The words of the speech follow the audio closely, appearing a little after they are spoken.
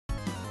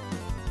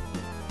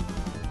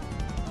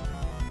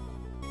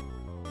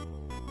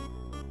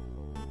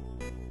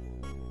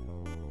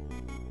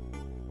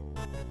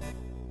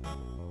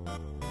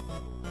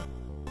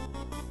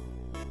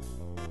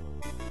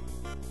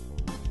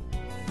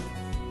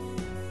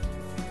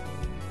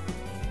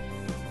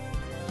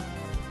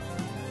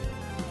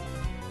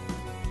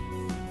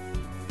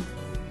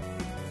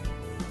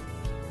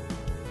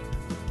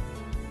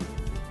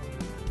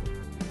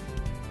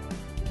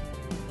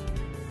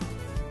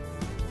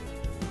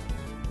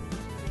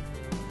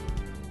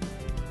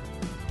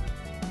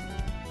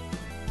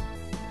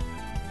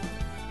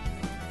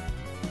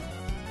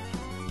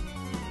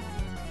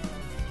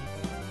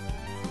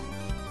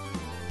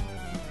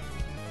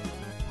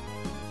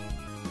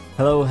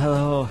Hello,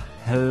 hello,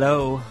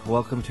 hello.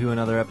 Welcome to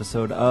another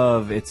episode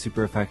of It's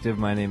Super Effective.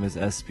 My name is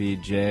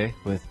SBJ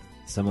with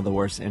some of the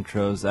worst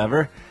intros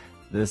ever.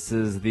 This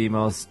is the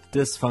most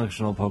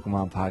dysfunctional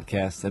Pokemon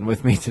podcast, and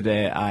with me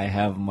today I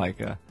have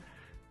Micah.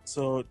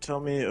 So tell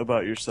me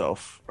about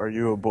yourself. Are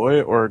you a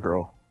boy or a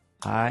girl?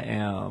 I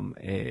am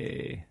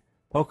a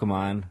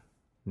Pokemon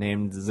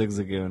named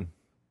Zigzagoon.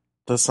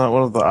 That's not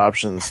one of the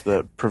options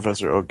that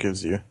Professor Oak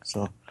gives you,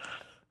 so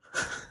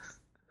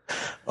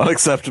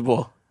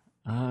unacceptable.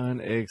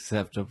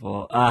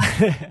 Unacceptable.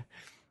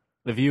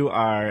 If you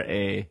are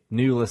a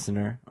new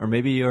listener, or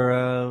maybe you're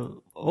a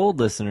old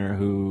listener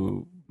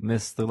who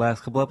missed the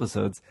last couple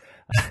episodes,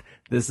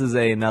 this is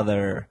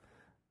another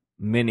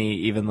mini,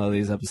 even though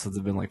these episodes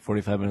have been like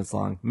 45 minutes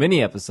long,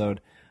 mini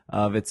episode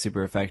of It's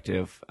Super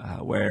Effective,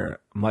 where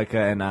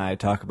Micah and I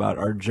talk about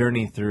our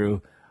journey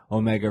through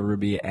Omega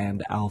Ruby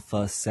and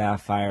Alpha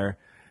Sapphire.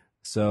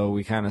 So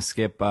we kind of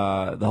skip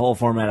the whole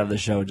format of the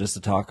show just to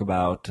talk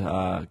about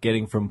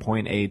getting from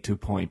point A to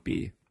point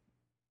B.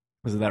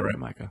 Was that right,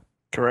 Micah?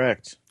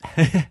 Correct.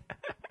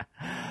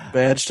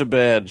 Badge to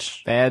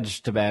badge.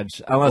 Badge to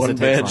badge. Unless One it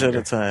takes badge longer.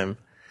 at a time.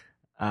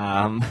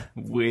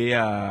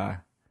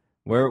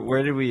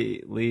 Where did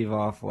we leave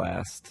off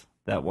last?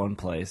 That one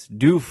place.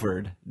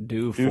 Dewford.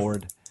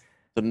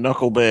 The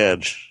knuckle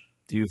badge.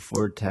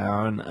 Dewford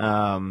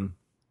Town.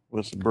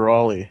 With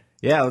Brawly.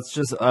 Yeah, let's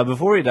just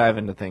before we dive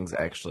into things,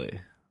 actually,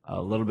 a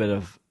little bit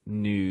of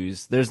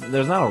news. There's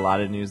not a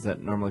lot of news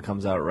that normally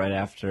comes out right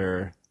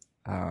after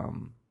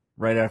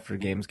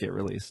games get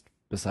released,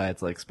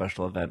 besides like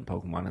special event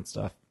Pokemon and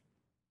stuff.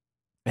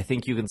 I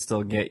think you can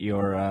still get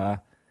your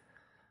a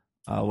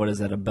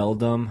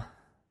Beldum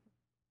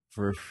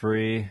for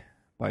free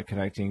by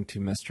connecting to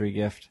Mystery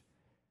Gift.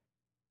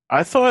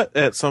 I thought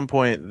at some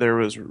point there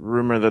was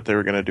rumor that they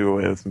were going to do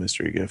away with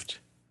Mystery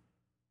Gift,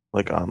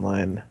 like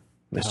online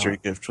Mystery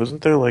Gift.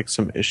 Wasn't there like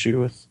some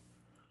issue with?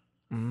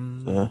 I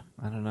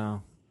don't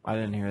know. I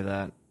didn't hear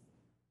that.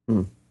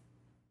 I'm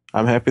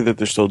happy that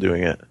they're still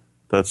doing it.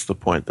 That's the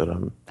point that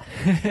I'm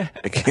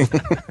making.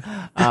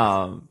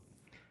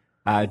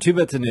 2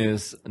 bits of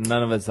news.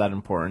 None of it's that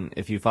important.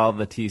 If you follow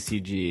the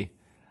TCG,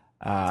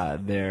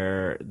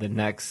 the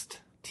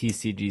next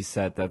TCG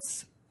set that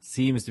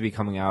seems to be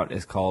coming out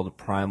is called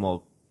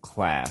Primal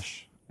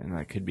Clash, and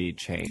that could be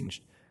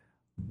changed.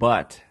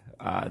 But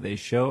they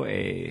show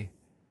a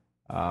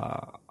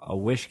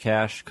Wish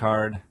Cash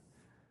card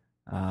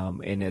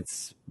in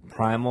its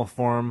primal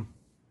form.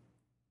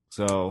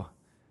 So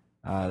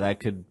that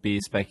could be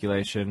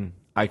speculation.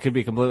 I could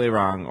be completely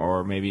wrong,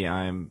 or maybe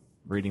I'm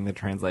reading the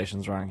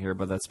translations wrong here,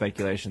 but that's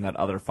speculation that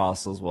other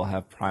fossils will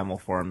have primal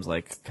forms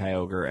like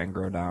Kyogre and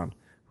Groudon,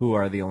 who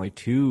are the only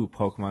 2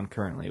 Pokemon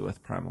currently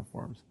with primal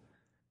forms.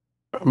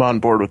 I'm on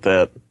board with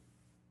that.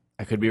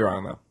 I could be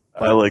wrong, though.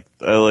 I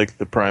like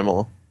the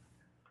primal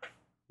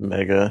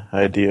mega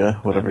idea,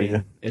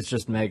 whatever. It's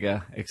just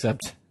mega,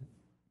 except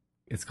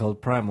it's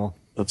called primal.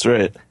 That's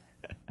right.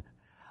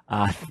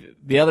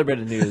 The other bit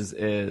of news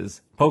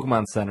is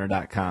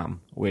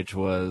PokemonCenter.com, which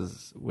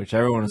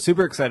everyone was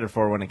super excited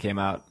for when it came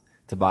out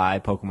to buy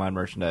Pokemon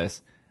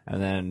merchandise,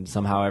 and then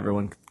somehow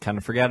everyone kind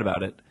of forgot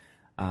about it.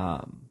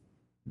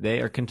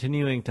 They are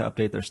continuing to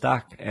update their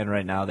stock, and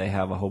right now they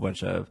have a whole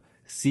bunch of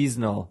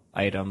seasonal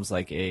items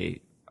like a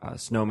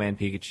Snowman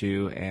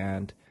Pikachu,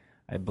 and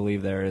I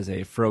believe there is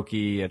a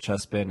Froakie, a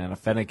Chespin, and a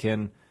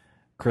Fennekin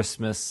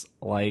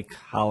Christmas-like,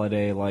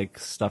 holiday-like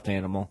stuffed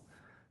animal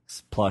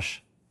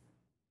plush.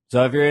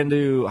 So if you're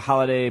into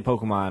holiday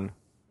Pokemon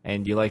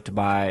and you like to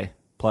buy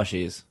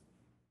plushies,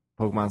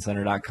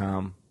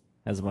 PokemonCenter.com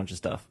has a bunch of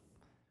stuff.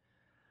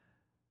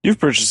 You've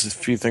purchased a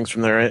few things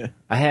from there, right?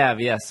 I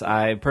have, yes.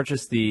 I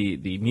purchased the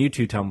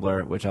Mewtwo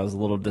tumbler, which I was a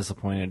little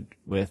disappointed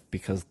with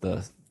because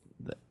the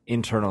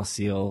internal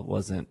seal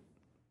wasn't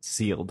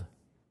sealed.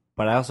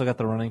 But I also got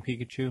the running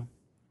Pikachu,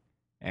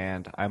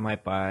 and I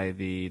might buy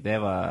they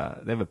have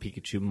a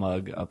Pikachu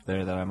mug up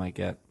there that I might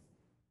get.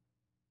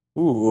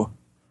 Ooh.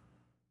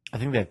 I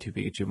think they have 2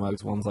 Pikachu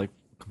mugs. One's like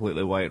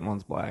completely white and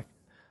one's black.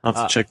 I'll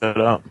have to check that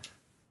out.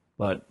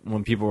 But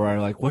when people were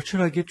like, "What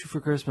should I get you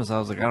for Christmas?" I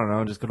was like, "I don't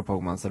know. Just go to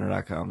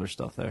PokemonCenter.com. There's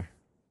stuff there."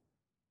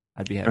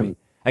 I'd be happy.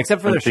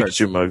 Except for their shirts.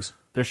 Pikachu mugs.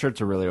 Their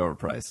shirts are really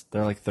overpriced.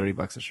 They're like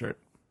 $30 a shirt.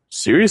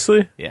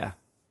 Seriously? Yeah.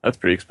 That's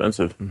pretty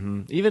expensive.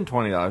 Mm-hmm. Even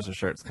 $20 a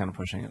shirt is kind of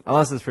pushing it.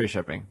 Unless it's free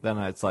shipping. Then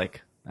it's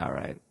like, all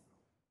right.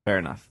 Fair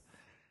enough.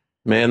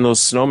 Man,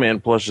 those snowman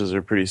plushes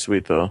are pretty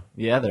sweet, though.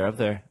 Yeah, they're up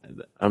there.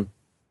 I'm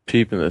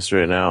peeping this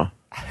right now.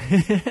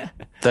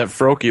 That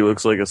Froakie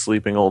looks like a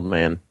sleeping old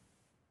man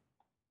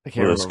I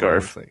can't with a remember what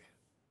it scarf. looks like.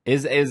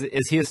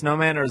 Is he a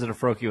snowman or is it a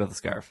Froakie with a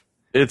scarf?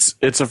 It's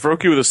a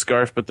Froakie with a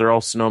scarf, but they're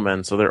all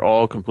snowmen, so they're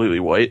all completely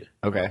white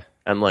Okay.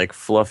 and like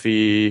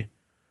fluffy,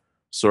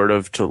 sort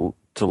of to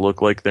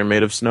look like they're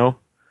made of snow.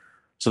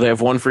 So they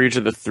have one for each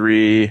of the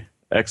three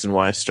X and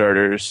Y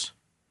starters,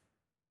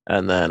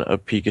 and then a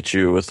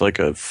Pikachu with like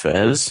a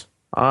fez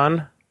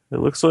on. It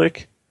looks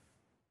like.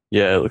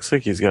 Yeah, it looks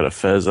like he's got a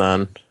fez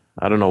on.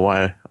 I don't know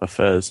why a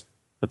fez.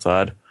 That's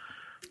odd.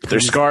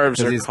 Their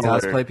scarves are he's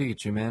colored. cosplay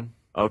Pikachu, man.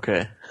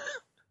 Okay,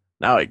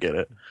 now I get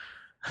it.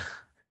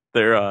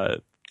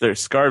 Their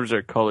scarves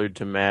are colored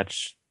to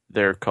match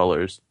their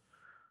colors.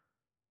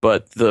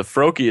 But the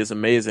Froakie is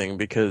amazing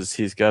because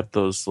he's got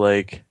the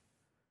like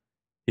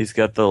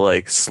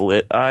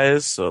slit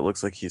eyes, so it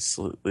looks like his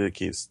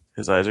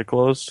eyes are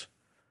closed,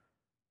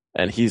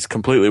 and he's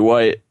completely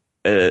white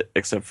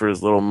except for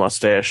his little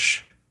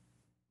mustache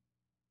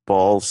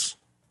balls,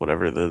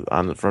 whatever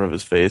on the front of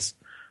his face.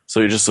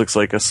 So he just looks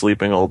like a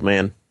sleeping old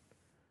man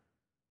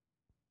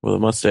with a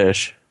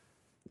mustache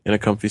and a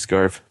comfy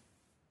scarf.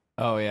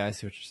 Oh yeah, I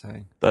see what you're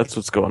saying. That's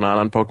what's going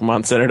on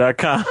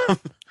PokemonCenter.com.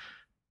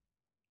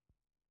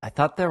 I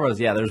thought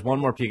there's one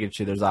more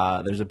Pikachu. There's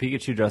a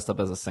Pikachu dressed up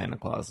as a Santa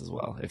Claus as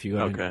well. If you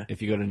go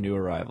to new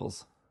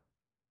arrivals.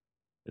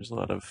 There's a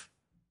lot of.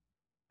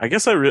 I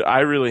guess I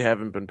really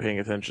haven't been paying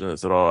attention to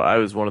this at all. I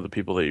was one of the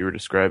people that you were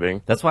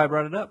describing That's why I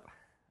brought it up.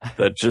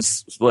 that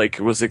just like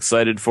was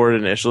excited for it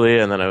initially,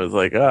 and then I was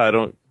like,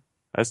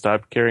 I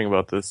stopped caring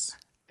about this.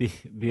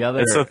 The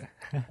other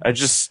I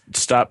just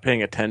stopped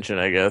paying attention,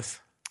 I guess.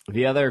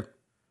 the other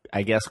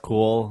I guess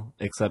cool,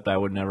 except I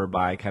would never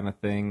buy kind of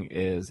thing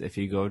is if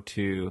you go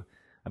to,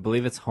 I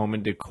believe it's Home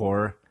and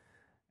Decor,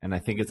 and I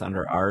think it's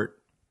under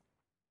art.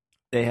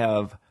 They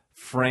have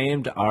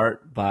framed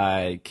art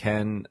by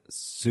Ken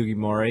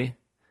Sugimori.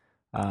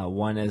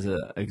 One is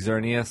a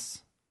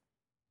Xerneas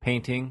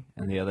painting,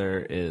 and the other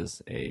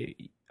is a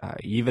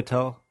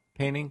Yveltal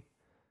painting.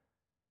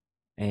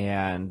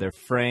 And they're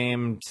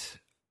framed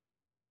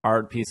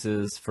art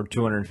pieces for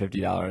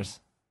 $250.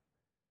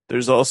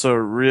 There's also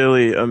a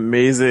really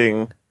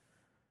amazing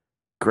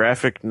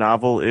graphic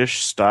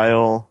novel-ish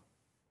style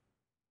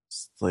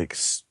like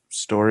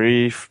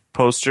story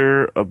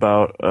poster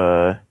about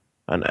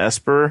an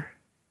Esper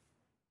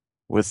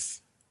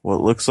with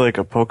what looks like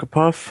a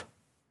Pokepuff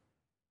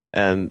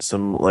and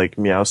some like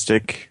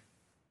Meowstic.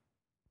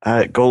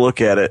 Go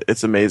look at it.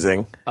 It's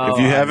amazing. Oh,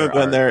 if you haven't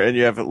been art. there and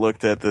you haven't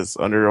looked at this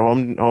under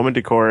home and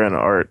decor and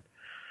art,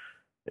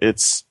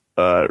 it's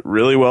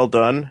really well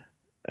done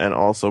and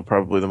also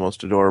probably the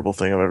most adorable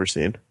thing I've ever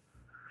seen.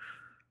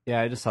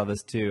 Yeah, I just saw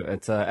this too.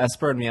 It's a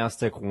Esper and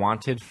Meowstic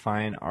wanted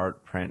fine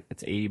art print.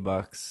 It's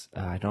 $80.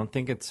 I don't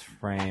think it's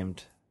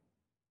framed,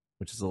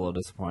 which is a little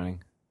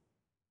disappointing.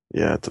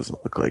 Yeah, it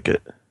doesn't look like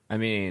it. I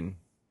mean,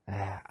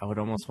 I would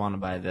almost want to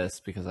buy this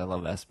because I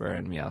love Esper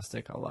and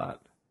Meowstic a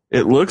lot.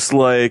 It looks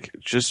like,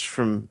 just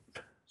from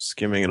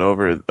skimming it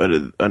over,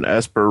 an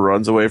Esper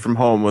runs away from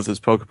home with his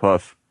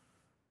Pokepuff,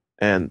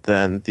 and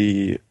then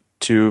the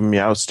two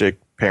Meowstic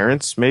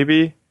parents,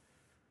 maybe,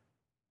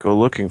 go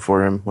looking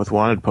for him with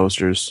wanted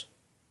posters.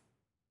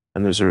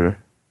 And there's a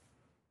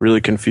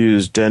really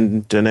confused Dene.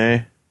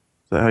 Is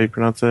that how you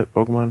pronounce that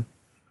Pokemon?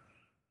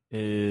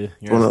 You're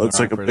One that looks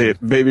like a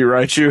baby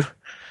Raichu.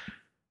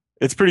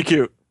 It's pretty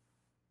cute.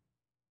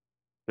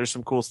 There's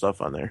some cool stuff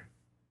on there.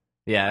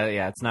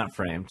 Yeah, it's not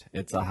framed.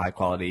 It's a high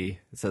quality.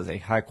 It says a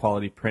high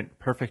quality print,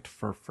 perfect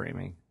for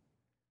framing.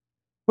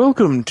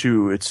 Welcome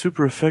to its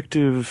super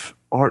effective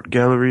art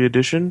gallery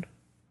edition,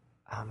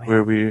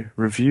 where we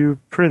review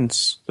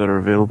prints that are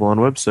available on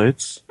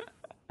websites.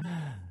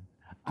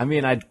 I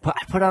mean, I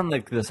put on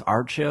like this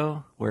art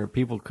show where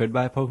people could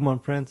buy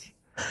Pokemon prints,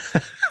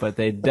 but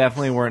they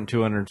definitely weren't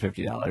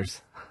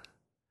 $250.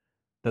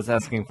 That's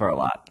asking for a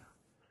lot.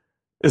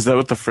 Is that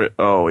what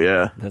oh,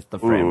 yeah. That's the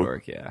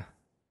framework, yeah.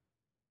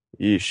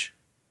 Yeesh.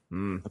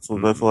 Mm. That's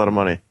a lot of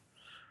money.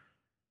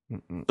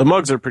 The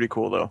mugs are pretty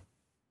cool, though.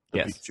 The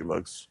Yes. Pikachu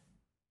mugs.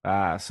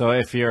 So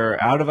if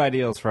you're out of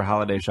ideals for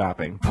holiday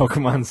shopping,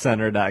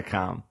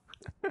 PokemonCenter.com.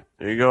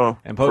 There you go.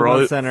 And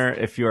Pokemon Center,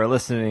 if you are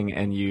listening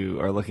and you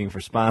are looking for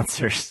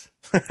sponsors,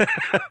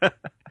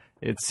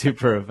 it's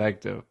super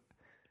effective.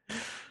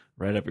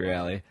 Right up your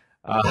alley.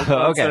 Okay.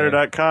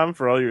 PokemonCenter.com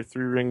for all your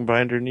 3-ring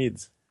binder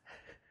needs.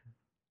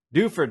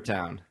 Dewford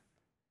Town.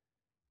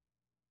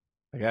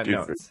 I got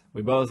Dewford. notes.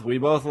 We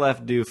both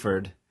left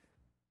Dewford,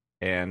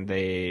 and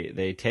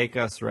they take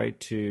us right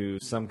to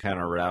some kind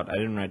of route. I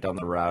didn't write down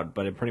the route,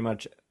 but it pretty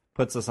much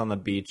puts us on the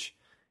beach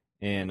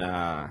in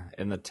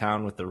the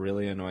town with the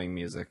really annoying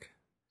music.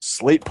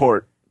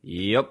 Slateport.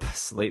 Yep,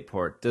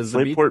 Slateport.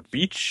 Slateport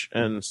Beach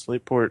and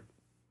Slateport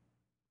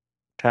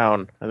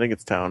Town. I think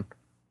it's town.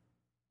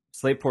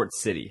 Slateport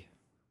City.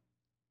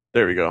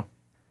 There we go.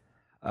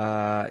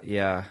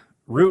 Yeah.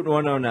 Route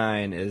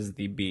 109 is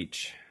the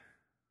beach.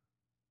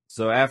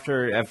 So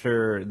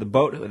after the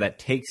boat that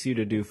takes you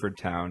to Dewford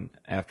Town,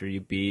 after you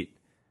beat,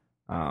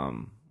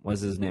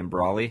 what's his name,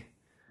 Brawley?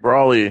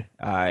 Brawly.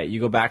 You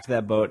go back to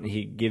that boat, and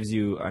he gives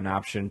you an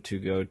option to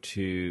go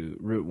to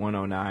Route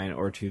 109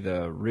 or to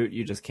the route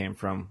you just came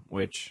from,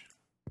 which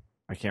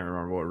I can't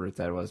remember what route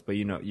that was, but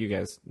you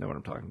guys know what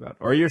I'm talking about.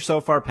 Or you're so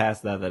far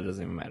past that it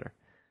doesn't even matter.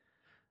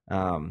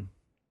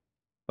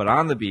 But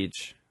on the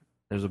beach,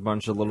 there's a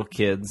bunch of little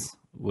kids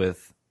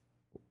with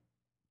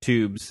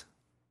tubes,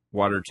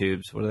 water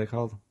tubes. What are they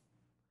called?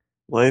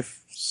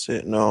 Life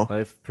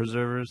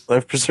Preservers.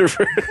 Life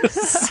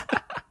preservers.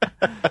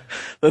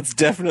 That's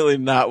definitely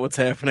not what's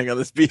happening on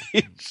this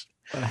beach.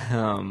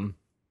 There's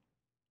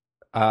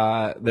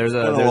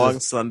a long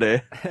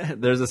Sunday.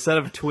 There's a set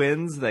of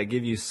twins that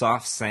give you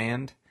soft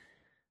sand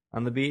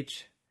on the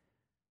beach.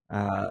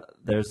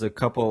 There's a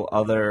couple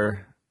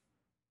other.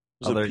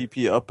 There's a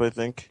PP up, I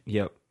think.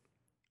 Yep.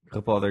 A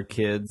couple other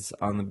kids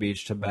on the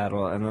beach to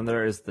battle. And then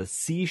there is the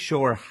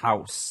Seashore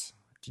House.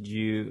 Did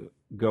you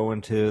go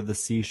into the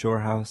Seashore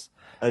House?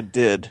 I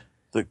did.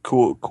 The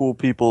cool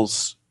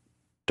people's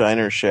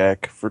diner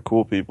shack for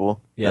cool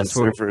people. Yes,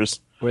 and surfers.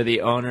 Where the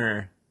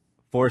owner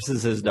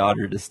forces his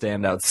daughter to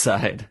stand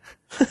outside.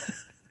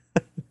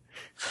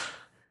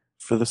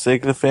 For the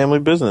sake of the family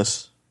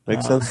business.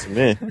 Makes sense to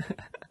me.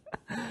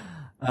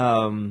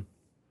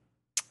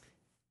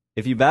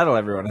 If you battle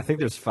everyone, I think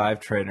there's 5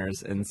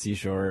 trainers in the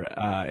Seashore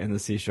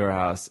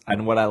House,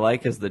 and what I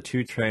like is the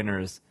 2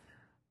 trainers,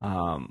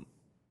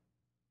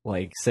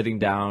 like sitting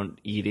down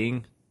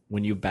eating.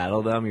 When you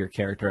battle them, your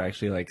character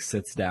actually like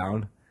sits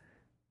down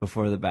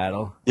before the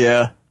battle.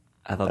 Yeah,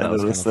 I thought that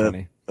was kind of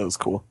funny. That was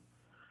cool.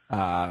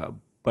 But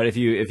if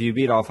you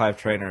beat all 5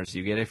 trainers,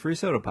 you get a free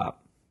soda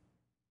pop.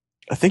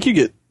 I think you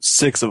get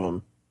 6 of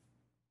them.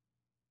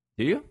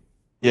 Do you?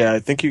 Yeah, I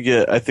think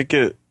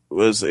it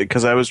was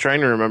because I was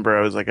trying to remember.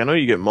 I was like, I know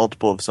you get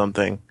multiple of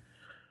something.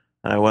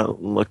 And I went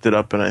and looked it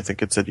up, and I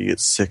think it said you get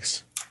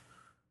 6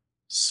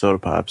 soda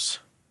pops.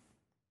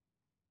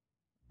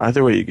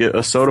 Either way, you get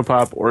a soda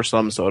pop or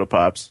some soda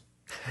pops.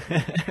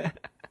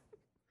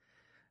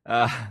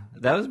 That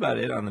was about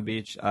it on the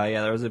beach.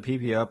 Yeah, there was a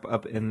PP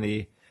up in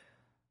the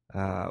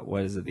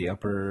what is it? The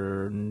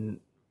upper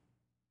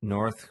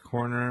north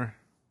corner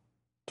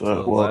to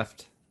the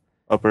left.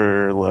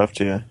 Upper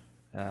left, yeah.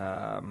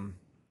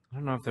 I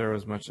don't know if there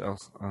was much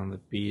else on the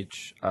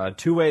beach.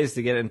 2 ways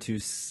to get into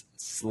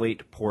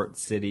Slate Port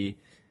City.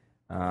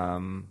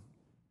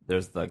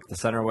 There's the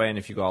center way, and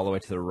if you go all the way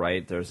to the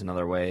right, there's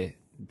another way.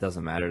 It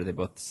doesn't matter. They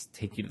both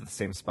take you to the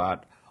same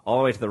spot. All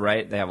the way to the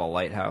right, they have a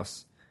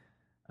lighthouse.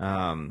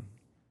 And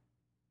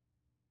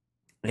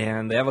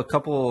they have a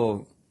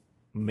couple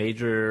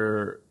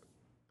major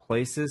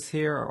places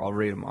here. I'll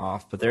read them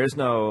off, but there's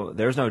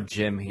no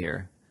gym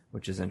here,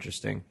 which is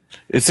interesting.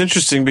 It's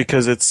interesting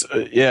because it's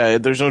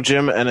there's no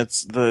gym, and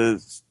it's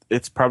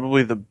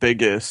probably the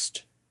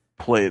biggest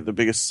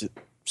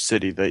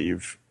city that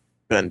you've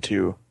been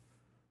to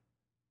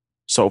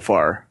so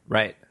far.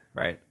 Right.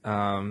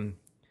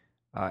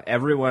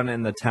 Everyone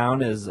in the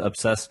town is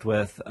obsessed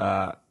with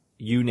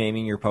you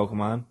naming your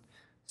Pokemon.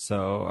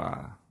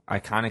 So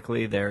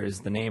iconically, there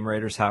is the Name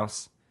Raider's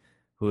house,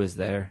 who is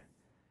there,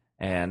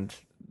 and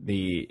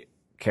the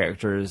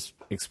characters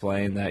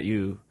explain that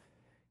you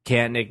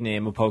can't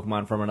nickname a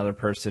Pokemon from another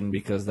person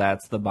because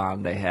that's the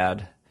bond they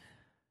had.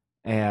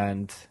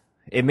 And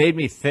it made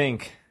me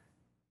think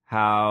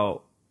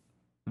how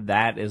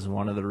that is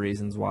one of the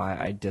reasons why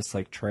I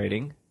dislike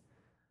trading.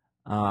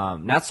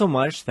 Not so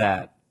much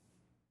that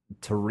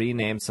to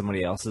rename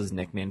somebody else's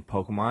nicknamed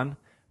Pokemon,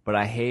 but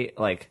I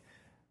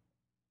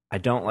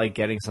don't like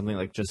getting something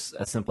like just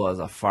as simple as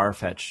a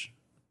Farfetch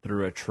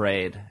through a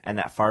trade, and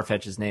that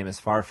Farfetch's name is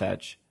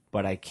Farfetch,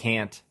 but I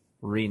can't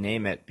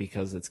rename it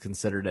because it's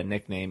considered a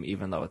nickname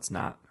even though it's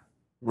not.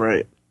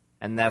 Right.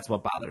 And that's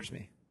what bothers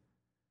me.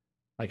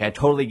 Like, I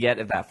totally get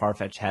if that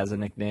Farfetch has a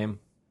nickname,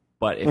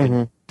 but if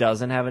it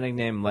doesn't have a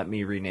nickname, let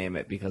me rename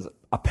it, because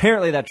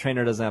apparently that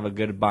trainer doesn't have a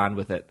good bond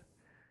with it.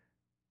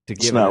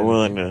 It's not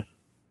willing to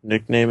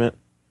nickname it.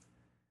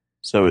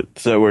 So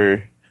it's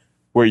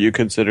where you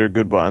consider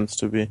good bonds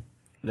to be.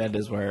 That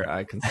is where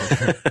I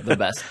consider the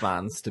best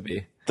bonds to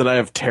be. Then I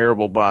have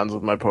terrible bonds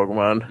with my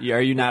Pokemon.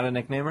 Are you not a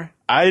nicknamer?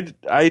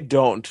 I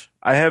don't.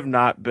 I have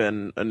not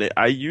been.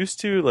 I used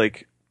to,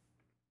 like,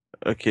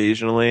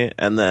 occasionally,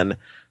 and then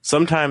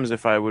sometimes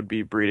if I would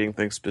be breeding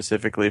things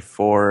specifically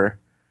for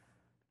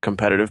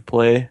competitive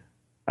play,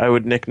 I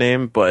would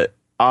nickname. But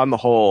on the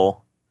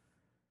whole,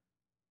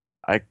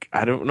 I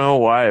don't know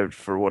why,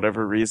 for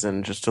whatever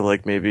reason, just to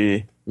like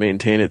maybe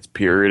maintain its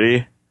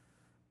purity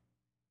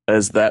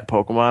as that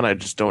Pokemon, I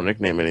just don't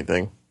nickname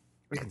anything.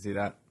 I can see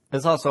that.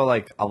 It's also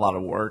like a lot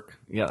of work.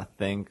 You gotta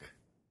think.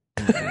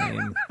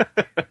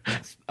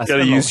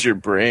 Gotta use your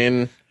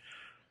brain.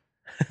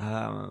 Just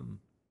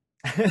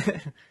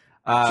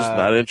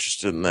not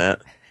interested in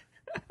that.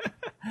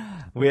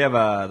 We have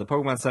the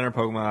Pokemon Center,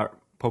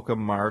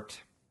 Pokemart.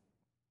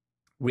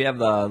 We have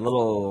the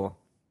little,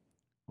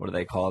 what do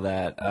they call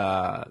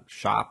that?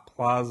 Shop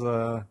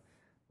plaza,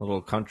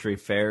 little country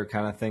fair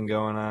kind of thing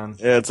going on.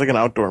 Yeah, it's like an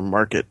outdoor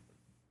market.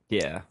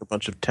 Yeah. A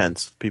bunch of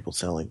tents, people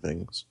selling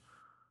things.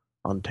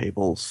 on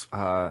tables.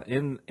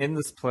 In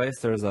this place,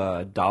 there's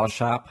a doll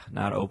shop,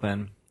 not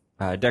open.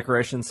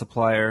 Decoration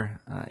supplier,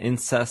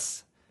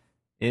 incense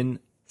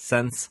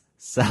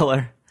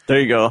seller. There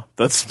you go.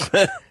 That's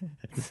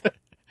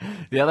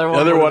The other the one,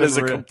 other would've one been is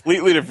a rude.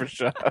 completely different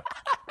shop.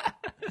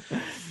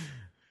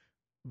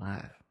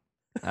 I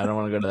don't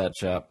want to go to that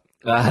shop.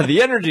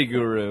 The Energy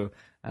Guru,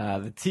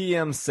 the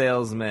TM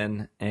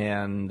Salesman,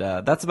 and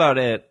that's about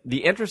it.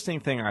 The interesting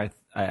thing I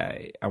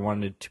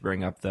wanted to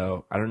bring up,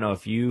 though, I don't know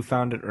if you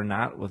found it or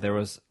not, well, there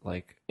was,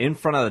 like, in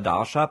front of the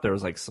doll shop, there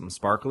was, like, some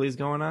sparklies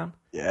going on.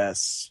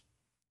 Yes.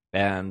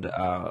 And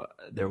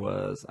there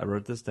was, I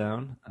wrote this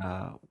down,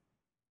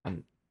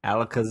 an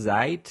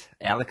Alakazite.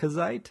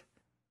 Alakazite?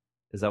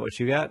 Is that what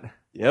you got?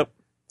 Yep.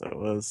 That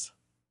was.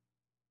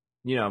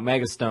 You know,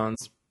 Mega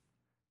Stones.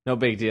 No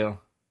big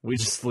deal. We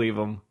just leave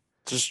them.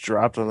 Just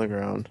dropped on the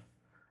ground.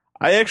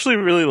 I actually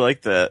really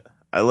like that.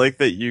 I like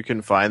that you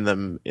can find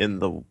them in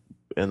the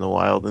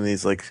wild in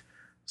these like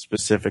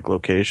specific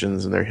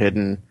locations and they're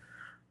hidden.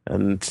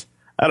 And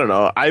I don't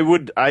know.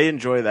 I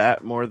enjoy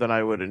that more than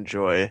I would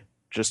enjoy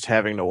just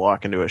having to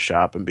walk into a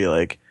shop and be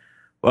like,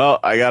 "Well,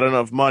 I got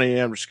enough money.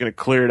 I'm just going to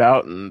clear it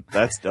out and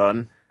that's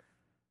done."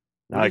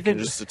 Now I can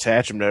just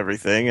attach them to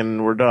everything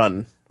and we're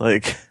done.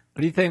 Like,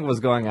 what do you think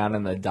was going on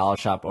in the doll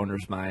shop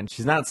owner's mind?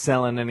 She's not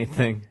selling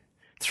anything.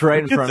 It's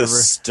right in front of her.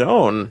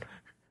 Stone.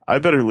 I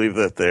better leave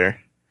that there.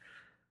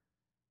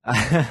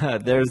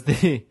 There's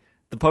the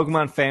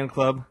Pokemon fan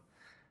club,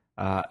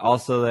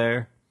 also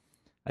there.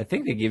 I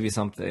think they give you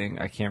something.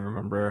 I can't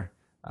remember.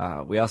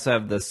 We also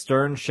have the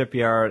Stern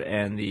Shipyard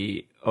and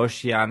the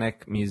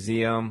Oceanic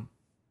Museum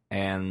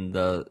and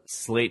the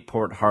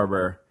Slateport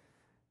Harbor,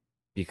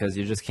 because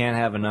you just can't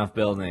have enough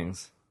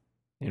buildings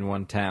in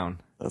one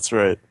town. That's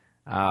right.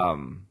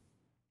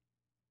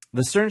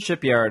 The Stern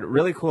Shipyard,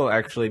 really cool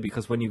actually,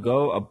 because when you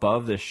go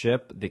above the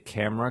ship, the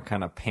camera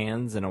kind of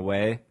pans in a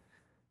way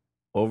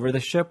over the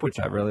ship, which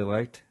I really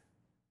liked.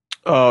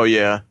 Oh,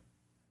 yeah.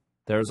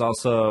 There's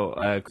also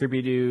a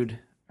creepy dude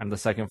on the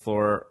second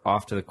floor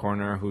off to the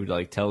corner who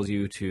like tells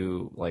you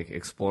to like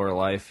explore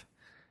life.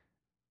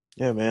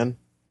 Yeah, man.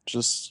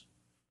 Just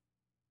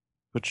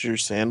put your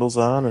sandals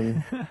on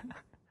and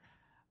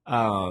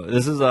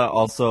this is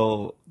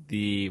also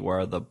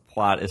where the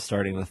plot is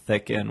starting to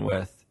thicken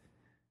with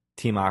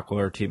Team Aqua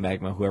or Team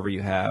Magma, whoever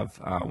you have.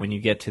 When you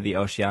get to the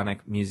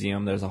Oceanic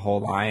Museum, there's a whole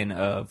line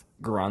of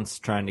grunts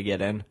trying to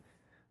get in,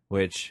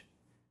 which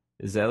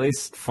is at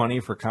least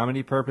funny for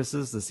comedy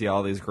purposes to see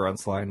all these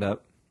grunts lined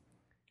up.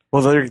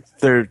 well,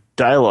 their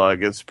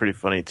dialogue is pretty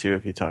funny too.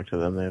 If you talk to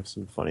them, they have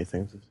some funny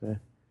things to say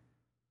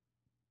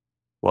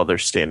while they're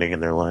standing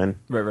in their line.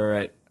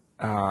 Right.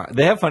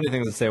 They have funny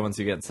things to say once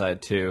you get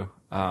inside too.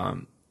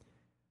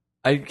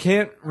 I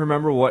can't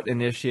remember what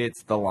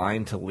initiates the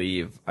line to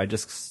leave. I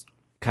just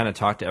kind of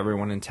talked to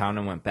everyone in town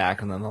and went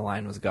back, and then the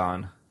line was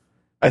gone.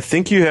 I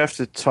think you have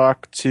to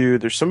talk to.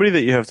 There's somebody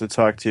that you have to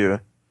talk to.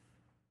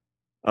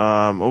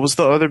 What was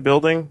the other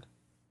building?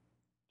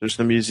 There's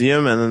the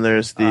museum, and then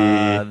there's the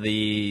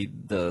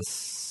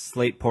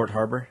Slateport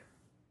Harbor.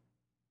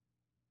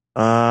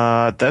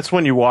 That's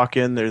when you walk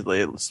in.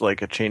 It's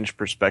like a changed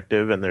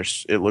perspective, and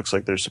it looks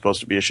like there's supposed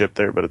to be a ship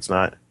there, but it's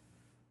not. Is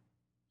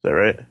that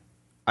right?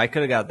 I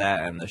could have got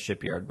that, and the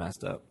shipyard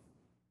messed up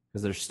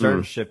because there's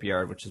Stern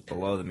Shipyard, which is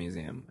below the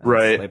museum, and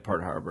right?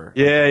 Slateport Harbor.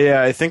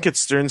 Yeah. I think it's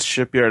Stern's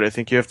Shipyard. I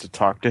think you have to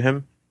talk to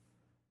him,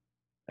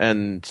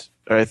 and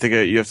I think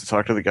you have to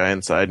talk to the guy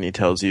inside, and he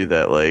tells you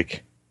that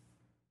like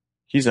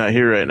he's not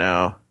here right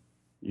now.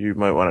 You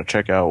might want to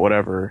check out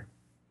whatever.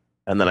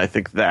 And then I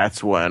think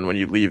that's when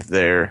you leave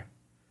there.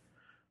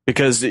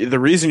 Because the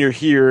reason you're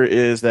here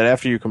is that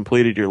after you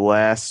completed your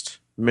last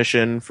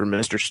mission for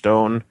Mr.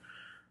 Stone,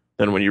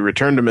 then when you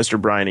return to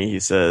Mr. Briny, he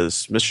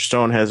says, Mr.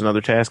 Stone has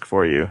another task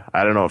for you.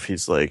 I don't know if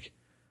he's like,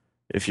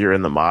 if you're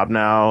in the mob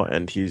now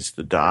and he's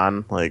the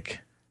Don, like,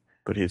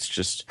 but he's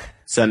just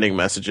sending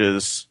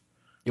messages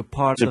You're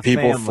part to of the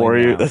people family for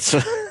you. now. That's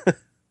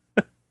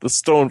the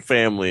Stone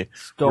family.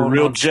 Stone We're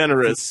real wants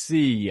generous. to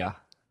see ya.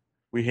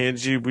 We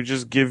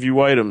just give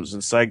you items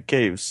inside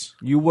caves.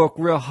 You work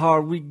real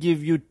hard, we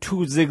give you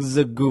 2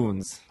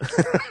 zigzagoons.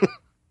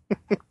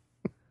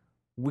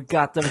 We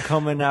got them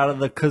coming out of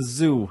the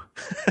kazoo.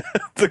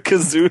 The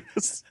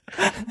kazoos.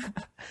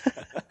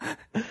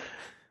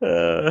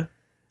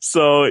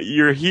 So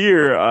you're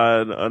here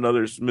on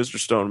another Mr.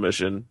 Stone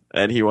mission,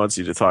 and he wants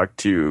you to talk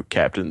to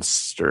Captain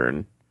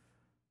Stern,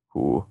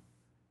 who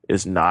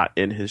is not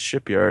in his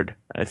shipyard.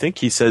 I think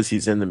he says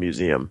he's in the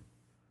museum.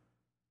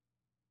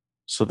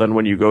 So then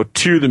when you go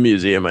to the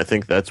museum, I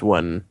think that's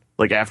when,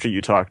 like after you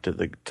talk to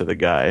the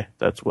guy,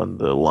 that's when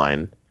the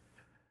line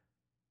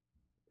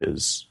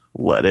is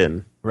let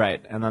in.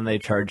 Right, and then they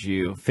charge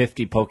you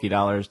 $50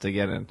 Poké to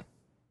get in.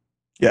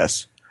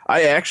 Yes.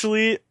 I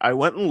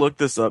went and looked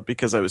this up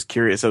because I was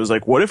curious. I was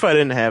like, what if I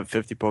didn't have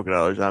 50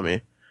 Poké on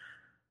me?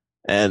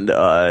 And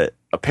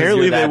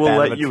apparently they will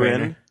let you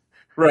in.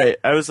 Right.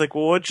 I was like,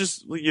 well,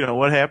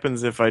 what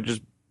happens if I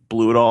just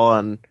blew it all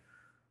on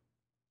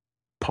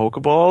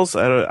Pokeballs?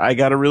 I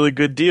got a really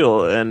good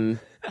deal, and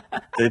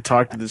They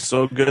talked this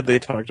so good. They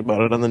talked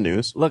about it on the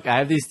news. Look, I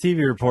have these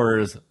TV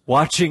reporters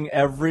watching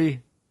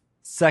every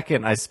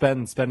second I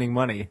spending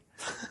money.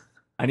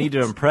 I need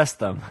to impress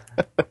them.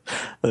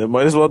 I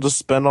might as well just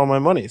spend all my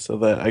money so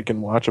that I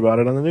can watch about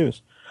it on the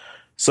news.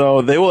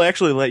 So they will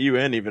actually let you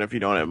in even if you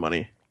don't have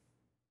money.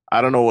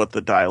 I don't know what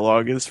the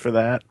dialogue is for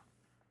that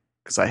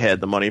because I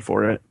had the money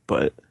for it,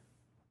 but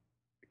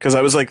because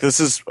I was like, this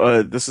is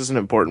an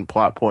important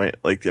plot point.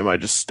 Like, am I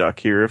just stuck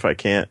here if I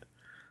can't?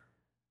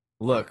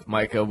 Look,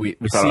 Micah, we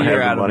I see don't have you're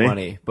the out money. of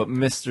money, but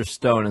Mr.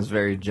 Stone is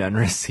very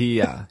generous.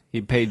 He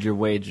paid your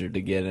wager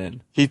to get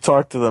in. He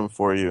talked to them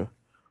for you.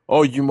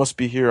 Oh, you must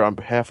be here on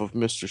behalf of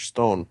Mr.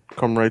 Stone.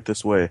 Come right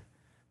this way.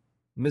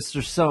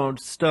 Mr.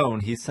 Stone,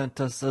 he sent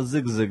us a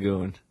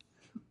zigzagoon.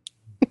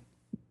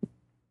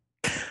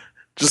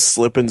 Just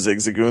slipping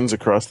zigzagoons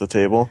across the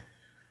table.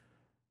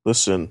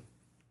 Listen,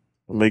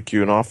 I'll make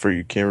you an offer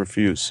you can't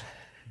refuse.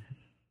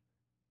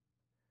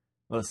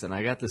 Listen,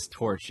 I got this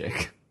tour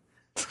chick.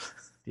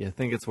 Do you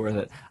think it's worth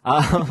it?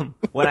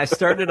 When I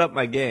started up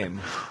my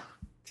game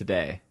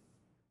today,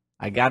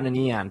 I got an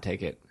Eon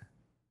ticket.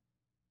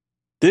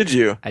 Did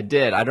you? I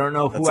did. I don't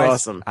know who That's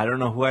awesome. I don't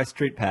know who I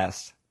street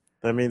passed.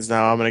 That means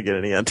now I'm gonna get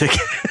an Eon ticket.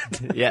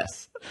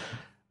 Yes.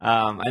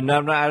 I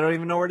don't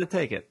even know where to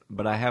take it,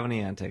 but I have an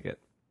Eon ticket.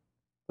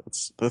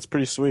 That's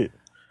pretty sweet.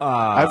 Uh,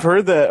 I've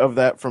heard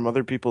that from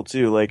other people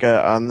too. Like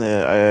I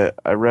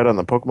read on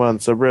the Pokemon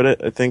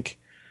subreddit. I think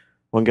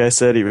one guy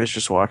said he was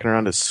just walking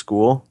around his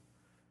school,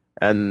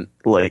 and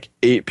like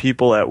 8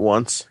 people at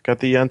once got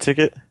the Eon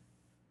ticket.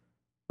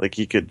 Like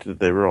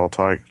they were all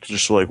talking,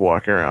 just like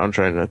walking around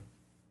trying to,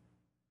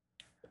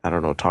 I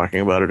don't know,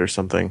 talking about it or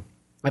something.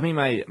 I mean,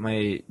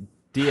 my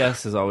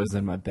DS is always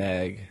in my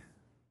bag,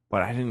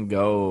 but I didn't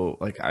go,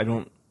 like, I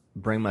don't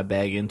bring my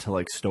bag into,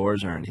 like,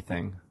 stores or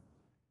anything.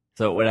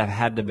 So it would have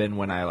had to been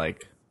when I,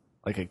 like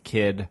a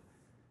kid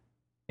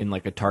in,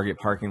 like, a Target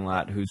parking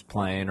lot who's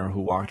playing or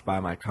who walked by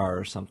my car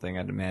or something,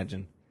 I'd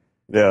imagine.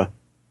 Yeah,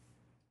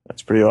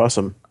 that's pretty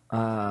awesome.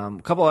 A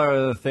couple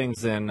other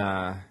things in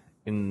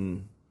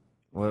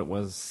what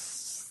was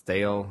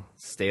Stale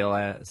City.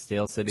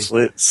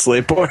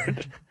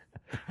 Slateboard.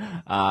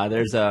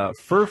 There's a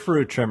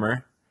fur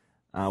trimmer,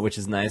 which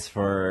is nice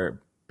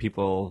for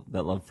people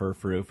that love fur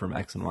from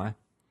X and Y.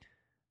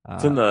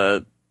 It's in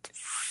the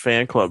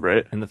fan club,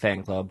 right? In the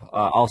fan club.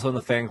 Also in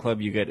the fan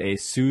club, you get a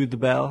Soothe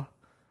Bell.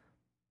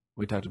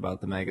 We talked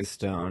about the Mega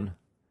Stone.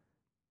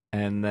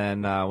 And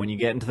then when you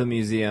get into the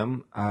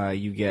museum,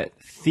 you get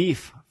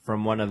Thief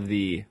from one of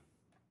the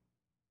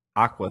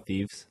Aqua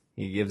Thieves.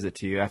 He gives it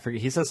to you. I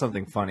forget. He says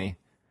something funny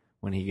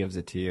when he gives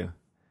it to you.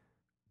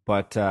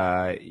 But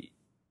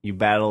you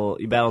battle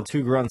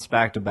 2 grunts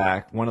back to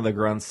back. One of the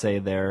grunts say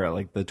they're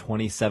like the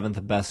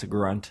 27th best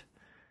grunt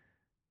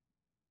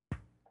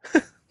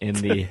in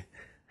the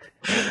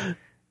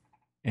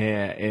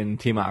in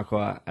Team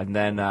Aqua, and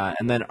then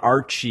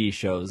Archie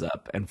shows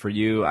up. And for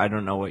you, I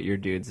don't know what your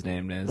dude's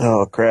name is.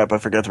 Oh crap! I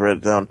forgot to write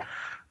it down.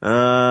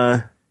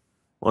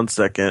 1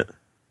 second.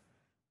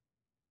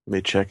 Let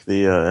me check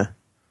the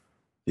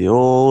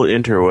old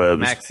interwebs.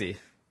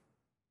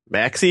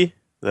 Maxie? Is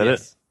that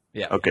Yes. it?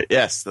 Yeah. Okay.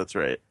 Yes, that's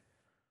right.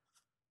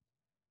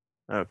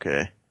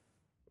 Okay.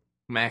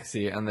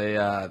 Maxie, and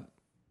they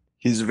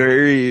He's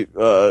very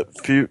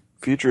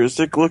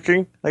futuristic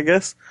looking, I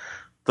guess.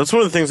 That's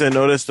one of the things I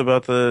noticed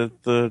about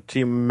the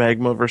Team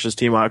Magma versus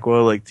Team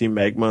Aqua. Like, Team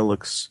Magma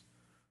looks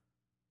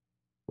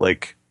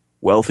like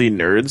wealthy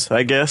nerds,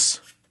 I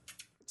guess.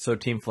 so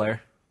Team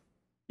Flare,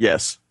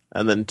 Yes.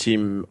 And then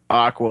Team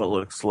Aqua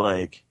looks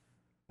like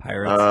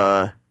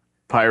Pirates.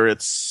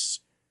 pirates,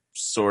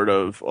 sort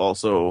of,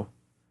 also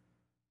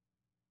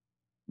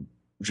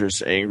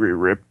just angry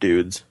rip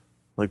dudes.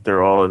 Like,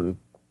 they're all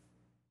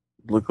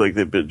look like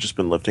they've just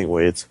been lifting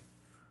weights.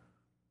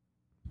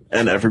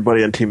 And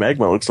everybody on Team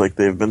Magma looks like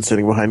they've been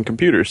sitting behind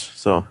computers.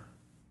 So,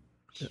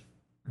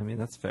 I mean,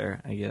 that's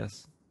fair, I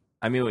guess.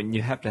 I mean, when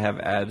you have to have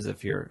abs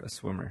if you're a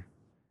swimmer.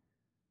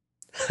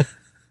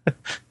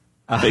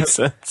 makes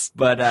sense.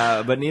 But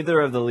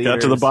neither of the leaders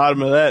Got to the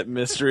bottom of that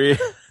mystery.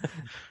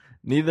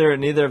 neither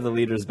of the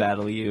leaders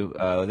battle you.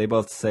 They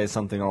both say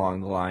something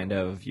along the line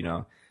of,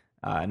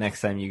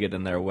 next time you get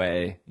in their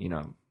way,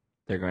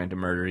 they're going to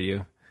murder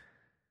you.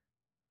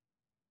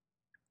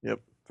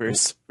 Yep. Very,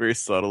 very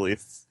subtly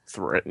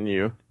threaten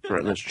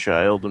this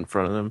child in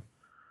front of them.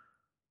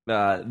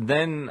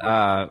 Then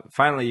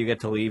finally you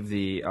get to leave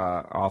the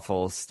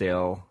awful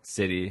stale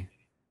city,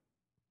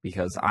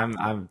 because I'm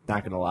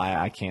not gonna lie,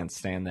 I can't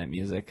stand that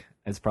music.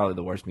 It's probably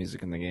the worst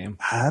music in the game.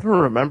 I don't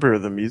remember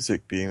the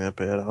music being that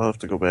bad. I'll have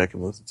to go back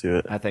and listen to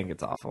it. I think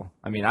it's awful.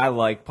 I mean, I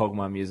like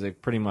Pokemon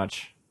music, pretty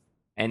much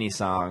any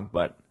song,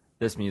 but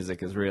this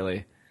music is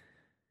really,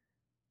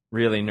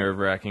 really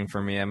nerve-wracking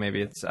for me.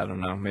 Maybe I don't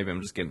know, maybe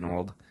I'm just getting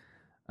old.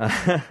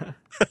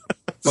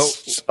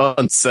 It's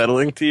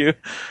unsettling to you.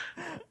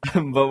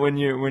 But when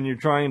you're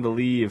trying to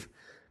leave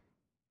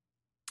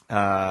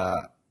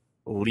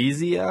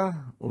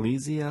Lisa,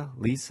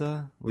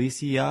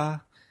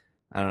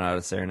 I don't know how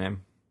to say her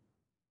name.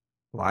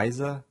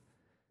 Liza?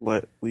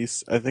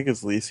 I think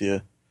it's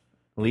Licia.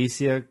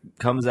 Alicia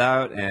comes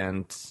out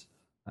and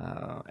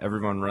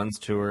everyone runs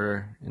to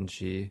her, and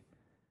she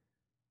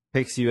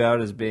picks you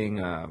out as being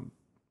a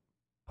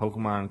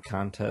Pokemon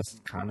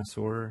contest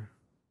connoisseur.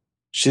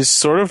 She's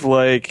sort of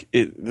like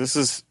it. This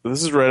is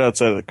right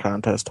outside of the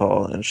contest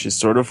hall, and she's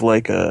sort of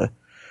like an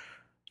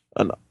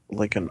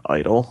an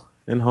idol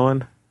in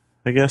Hoenn,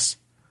 I guess.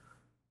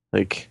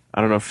 Like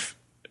I don't know if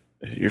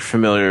you're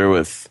familiar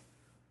with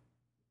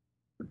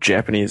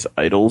Japanese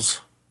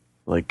idols,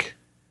 like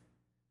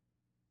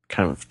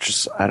kind of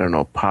just I don't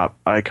know pop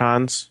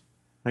icons,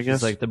 I guess.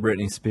 She's like the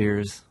Britney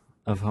Spears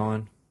of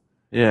Hoenn.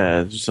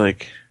 Yeah, just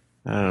like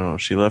I don't know.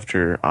 She left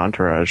her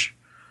entourage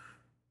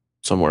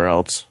somewhere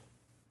else,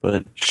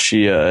 but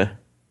she has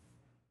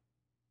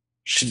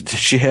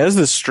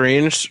this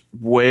strange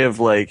way of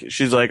like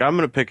she's like I'm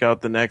gonna pick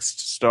out the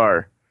next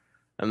star,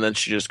 and then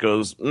she just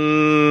goes,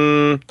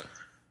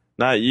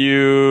 not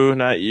you,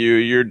 not you.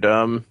 You're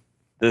dumb.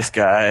 This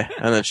guy,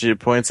 and then she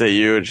points at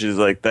you, and she's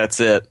like, "That's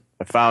it.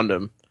 I found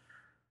him."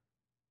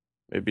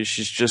 Maybe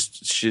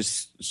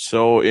she's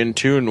so in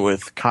tune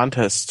with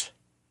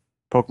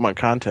Pokemon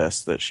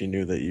contests that she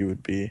knew that you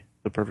would be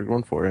the perfect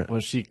one for it. Well,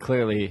 she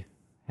clearly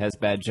has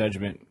bad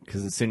judgment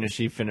because as soon as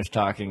she finished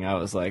talking, I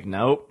was like,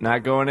 nope,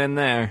 not going in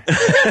there.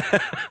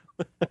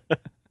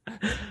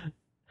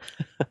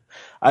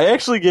 I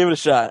actually gave it a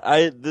shot.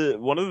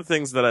 One of the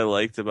things that I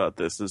liked about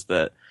this is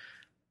that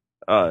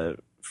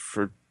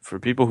for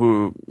people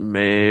who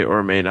may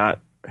or may not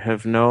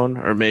have known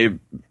or may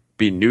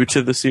be new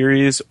to the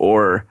series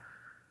or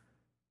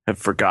have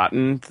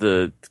forgotten,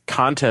 the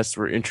contests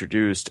were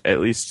introduced, at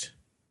least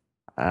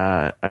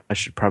I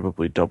should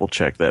probably double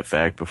check that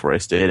fact before I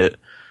state it.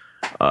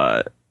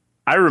 I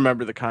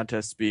remember the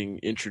contests being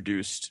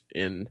introduced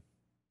in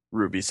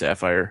Ruby,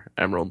 Sapphire,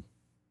 Emerald.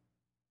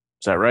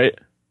 Is that right?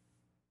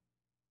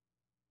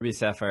 Ruby,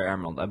 Sapphire,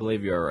 Emerald. I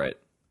believe you are right.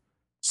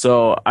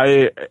 So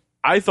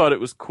I thought it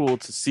was cool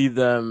to see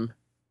them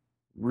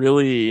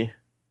really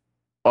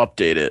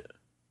update it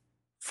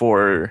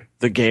for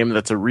the game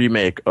that's a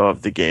remake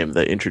of the game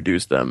that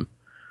introduced them.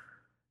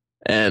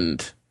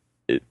 And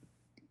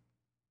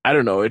I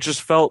don't know, it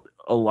just felt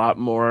a lot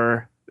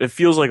more, it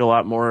feels like a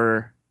lot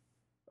more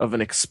of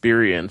an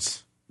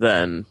experience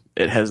than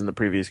it has in the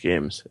previous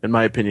games, in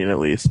my opinion at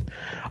least.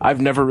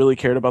 I've never really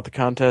cared about the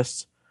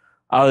contests.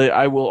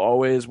 I will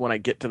always, when I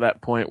get to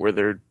that point where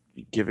they're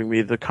giving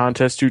me the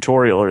contest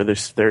tutorial or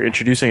they're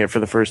introducing it for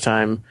the first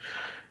time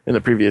in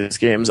the previous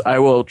games, I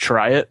will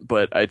try it,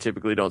 but I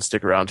typically don't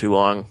stick around too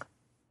long.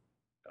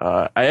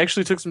 I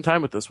actually took some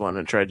time with this one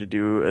and tried to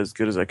do as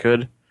good as I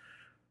could,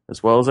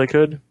 as well as I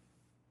could,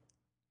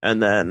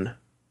 and then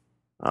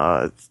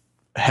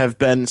have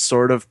been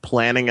sort of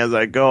planning as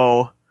I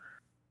go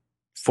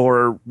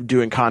for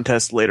doing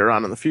contests later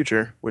on in the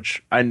future,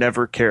 which I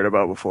never cared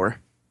about before.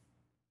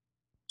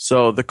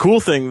 So the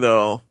cool thing,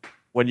 though,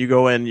 when you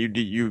go in,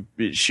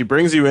 she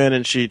brings you in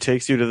and she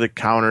takes you to the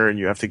counter, and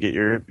you have to get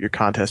your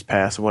contest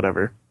pass and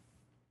whatever.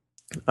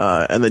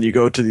 And then you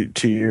go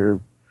to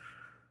your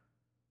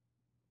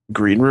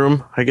green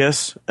room, I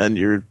guess, and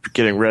you're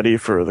getting ready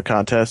for the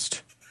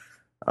contest.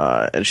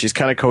 And she's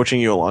kind of coaching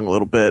you along a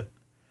little bit.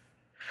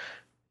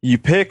 You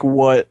pick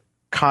what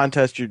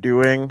contest you're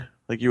doing,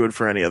 like you would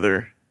for any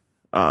other.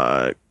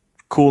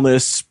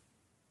 Coolness,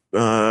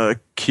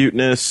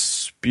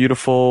 cuteness,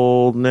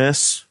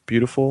 beautifulness,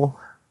 beautiful,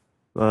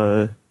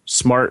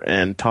 smart,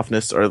 and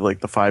toughness are like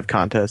the 5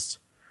 contests.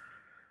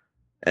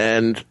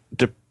 And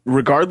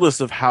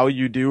regardless of how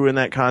you do in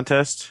that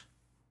contest,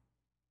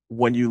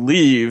 when you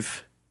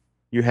leave,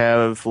 you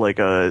have like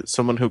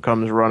someone who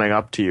comes running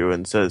up to you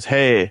and says,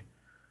 "Hey,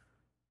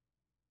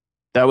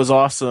 that was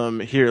awesome.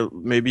 Here,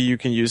 maybe you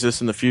can use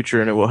this in the future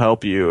and it will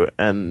help you."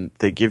 And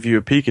they give you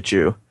a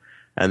Pikachu,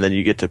 and then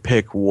you get to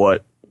pick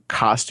what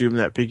costume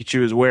that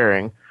Pikachu is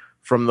wearing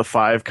from the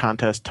 5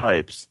 contest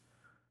types.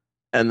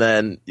 And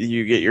then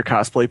you get your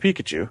cosplay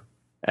Pikachu.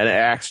 And it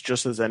acts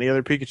just as any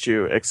other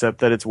Pikachu, except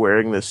that it's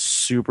wearing this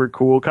super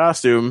cool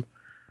costume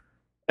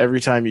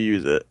every time you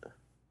use it.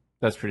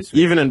 That's pretty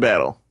sweet. Even in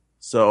battle.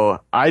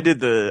 So I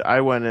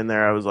went in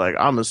there, I was like,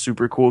 I'm a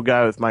super cool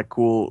guy with my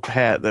cool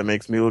hat that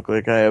makes me look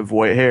like I have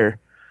white hair.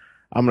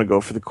 I'm going to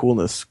go for the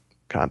coolness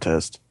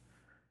contest.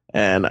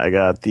 And I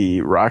got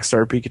the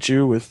Rockstar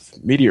Pikachu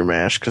with Meteor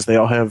Mash because they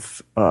all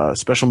have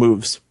special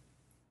moves.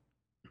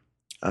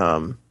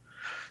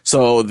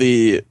 So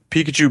the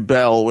Pikachu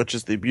Bell, which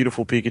is the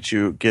beautiful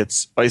Pikachu,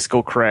 gets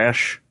Icicle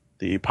Crash.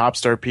 The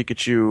Popstar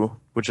Pikachu,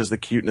 which is the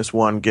cuteness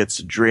one, gets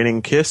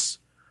Draining Kiss.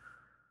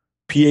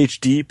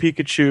 PhD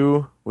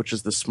Pikachu, which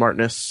is the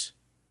smartness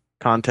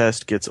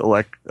contest, gets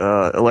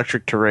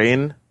Electric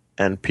Terrain.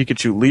 And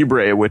Pikachu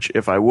Libre, which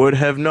if I would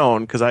have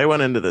known, because I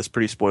went into this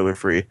pretty spoiler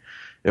free,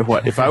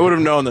 if I would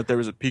have known that there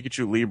was a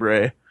Pikachu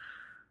Libre,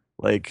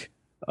 like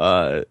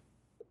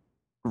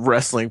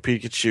wrestling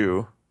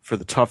Pikachu for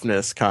the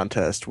toughness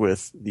contest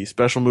with the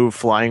special move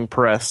Flying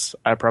Press,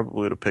 I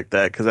probably would have picked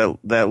that because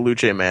that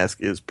Luce mask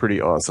is pretty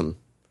awesome.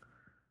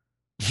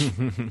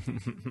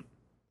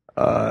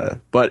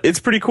 But it's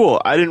pretty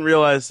cool. I didn't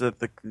realize that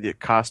the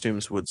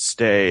costumes would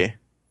stay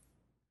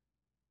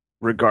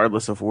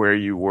regardless of where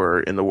you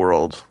were in the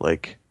world.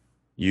 Like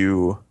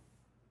you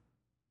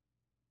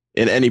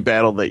in any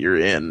battle that you're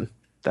in,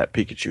 that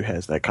Pikachu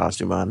has that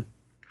costume on.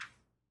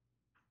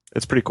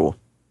 It's pretty cool.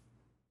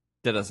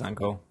 That does sound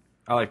cool.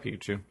 I like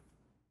Pikachu.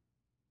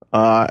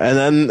 And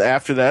then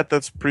after that,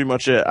 that's pretty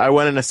much it. I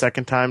went in a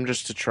second time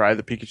just to try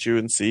the Pikachu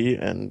and see,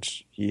 and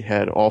he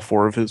had all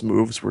four of his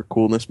moves were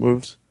coolness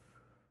moves.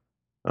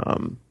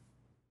 Um,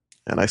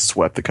 and I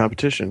swept the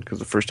competition because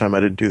the first time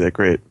I didn't do that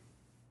great.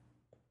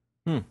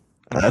 Hmm.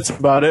 That's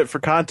about it for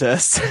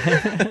contests.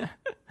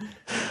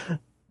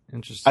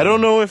 Interesting. I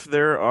don't know if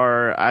there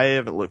are. I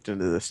haven't looked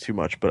into this too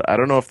much, but I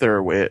don't know if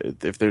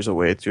there's a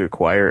way to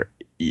acquire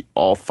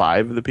all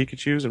five of the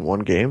Pikachu's in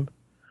one game.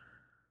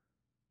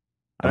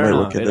 I don't might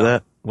know. look into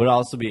that. Would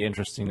also be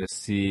interesting to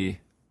see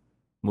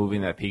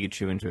moving that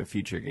Pikachu into a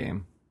future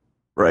game.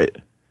 Right.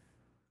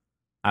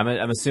 I'm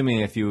assuming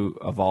if you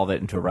evolve it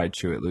into a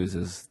Raichu, it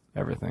loses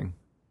everything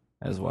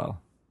as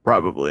well.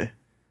 Probably.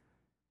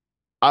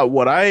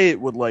 What I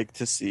would like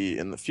to see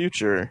in the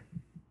future,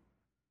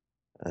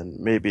 and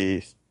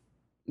maybe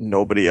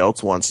nobody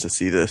else wants to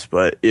see this,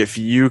 but if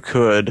you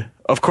could,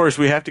 of course,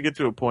 we have to get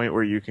to a point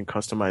where you can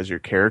customize your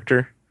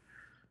character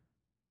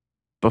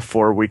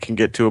before we can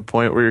get to a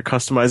point where you're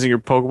customizing your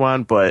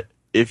Pokemon. But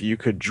if you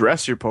could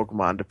dress your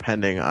Pokemon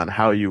depending on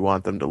how you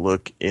want them to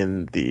look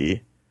in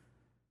the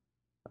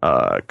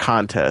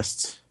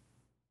contests,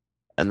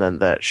 and then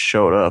that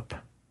showed up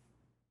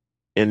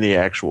in the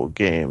actual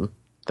game,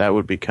 that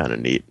would be kind of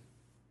neat.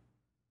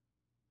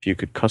 If you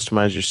could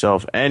customize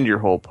yourself and your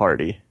whole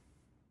party.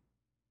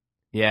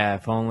 Yeah,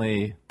 if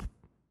only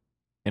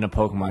in a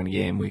Pokemon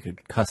game we could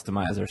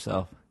customize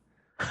ourselves.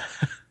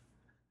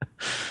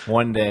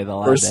 One day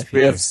they'll have that First, we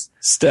feature. have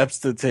steps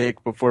to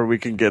take before we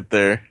can get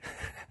there.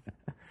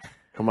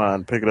 Come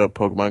on, pick it up,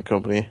 Pokemon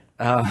Company.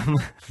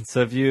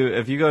 So if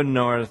you go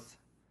north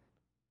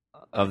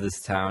of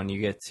this town,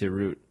 you get to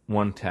Route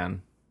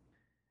 110,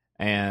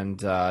 and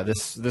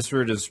this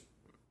route is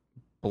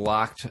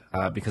blocked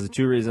because of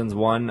two reasons.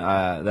 One,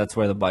 that's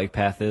where the bike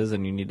path is,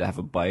 and you need to have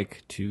a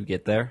bike to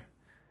get there.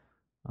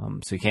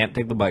 So you can't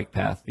take the bike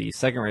path. The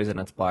second reason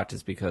it's blocked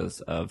is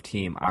because of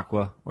Team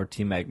Aqua or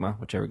Team Magma,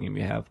 whichever game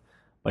you have.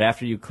 But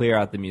after you clear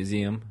out the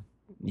museum,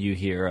 you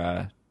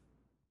hear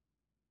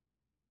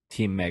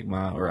Team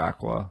Magma or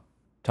Aqua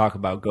talk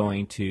about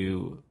going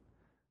to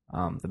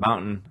the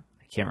mountain.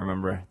 I can't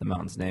remember the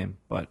mountain's name,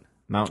 but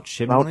Mount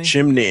Chimney? Mount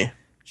Chimney.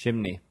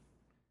 Chimney.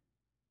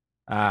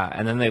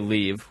 And then they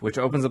leave, which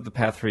opens up the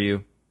path for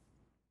you.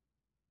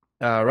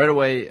 Right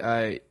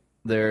away,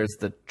 there's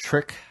the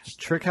trick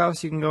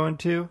house you can go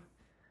into,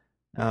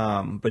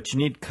 but you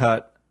need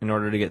cut in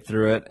order to get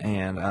through it,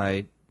 and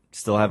I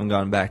still haven't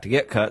gone back to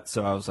get cut,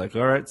 so I was like,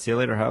 all right, see you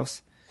later,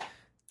 house.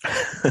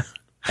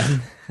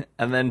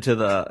 and then to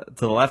the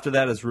left of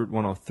that is Route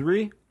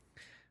 103,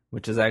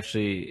 which is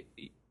actually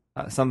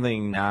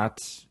something not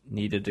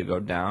needed to go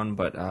down,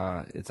 but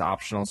it's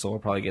optional, so we'll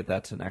probably get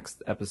that to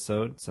next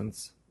episode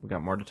since we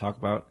got more to talk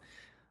about.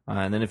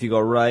 And then if you go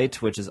right,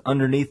 which is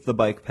underneath the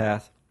bike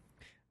path,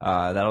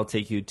 that'll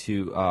take you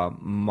to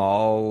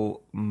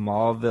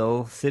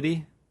Mauville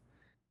City.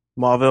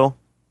 Mauville.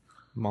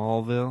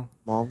 Mauville.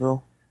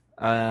 Mauville.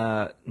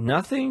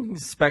 Nothing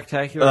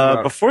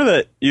spectacular. Before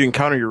that, you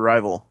encounter your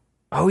rival.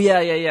 Oh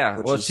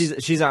yeah. Well,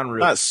 she's en route.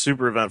 Not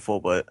super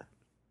eventful, but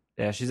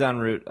yeah, she's en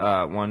route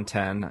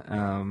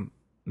 110.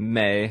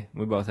 May.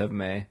 We both have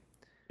May.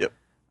 Yep.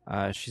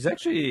 She's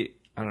actually,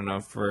 I don't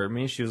know. For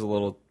me, she was a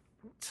little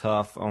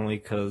tough only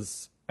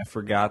because I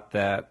forgot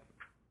that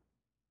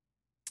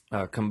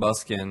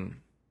Combuskin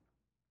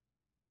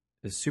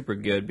is super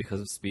good because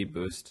of speed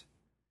boost.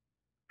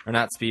 Or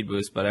not speed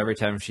boost, but every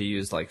time she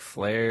used like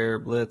Flare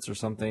Blitz or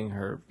something,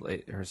 her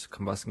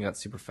Combuskin got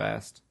super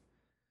fast.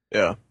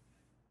 Yeah.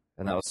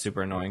 And that was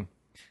super annoying.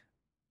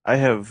 I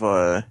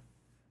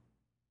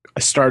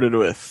started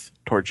with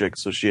Torchic,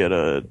 so she had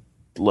a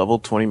level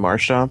 20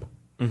 Marshtomp.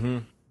 Mm-hmm.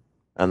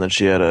 And then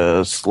she had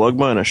a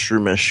Slugma and a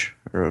Shroomish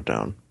I wrote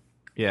down.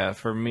 Yeah,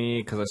 for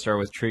me, because I started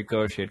with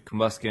Trico, she had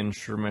Combuskin,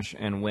 Shroomish,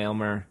 and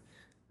Whalmer.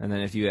 And then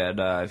if you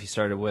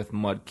started with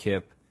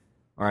Mudkip,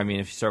 if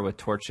you start with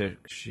Torchic,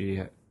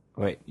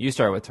 you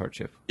started with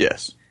Torchic.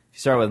 Yes. If you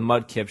start with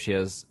Mudkip, she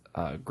has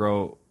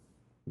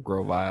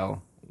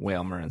Grovyle,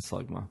 Whalmer, and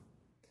Slugma.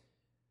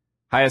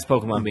 Highest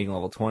Pokemon being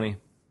level 20.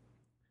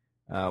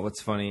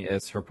 What's funny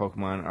is her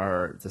Pokemon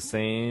are the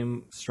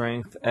same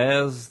strength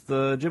as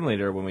the gym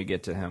leader when we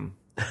get to him.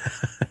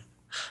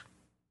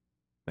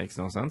 Makes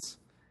no sense.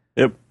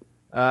 Yep.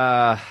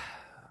 After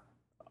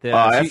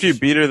you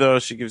beat her, though,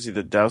 she gives you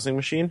the dowsing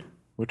machine,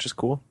 which is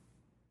cool.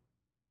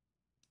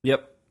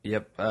 Yep.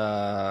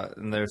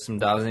 And there's some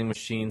dowsing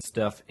machine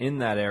stuff in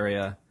that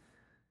area.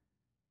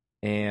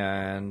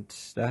 And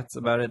that's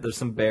about it. There's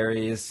some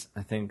berries,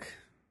 I think.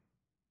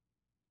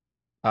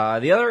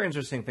 The other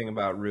interesting thing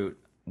about Route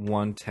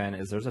 110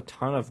 is there's a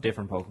ton of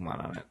different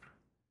Pokemon on it.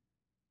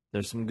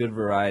 There's some good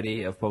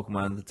variety of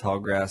Pokemon in the tall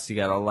grass. You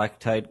got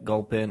Electite,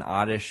 Gulpin,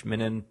 Oddish,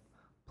 Minun,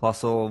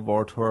 Plusle,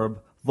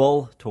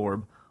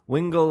 Voltorb,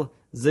 Wingull,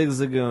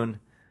 Zigzagoon,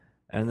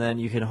 and then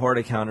you can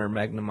Horde counter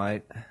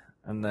Magnemite.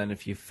 And then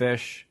if you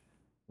fish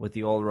with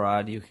the old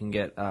rod, you can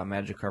get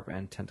Magikarp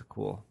and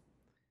Tentacool.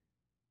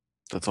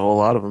 That's a whole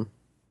lot of them.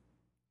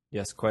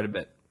 Yes, quite a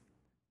bit.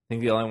 I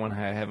think the only one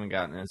I haven't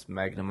gotten is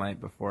Magnemite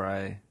before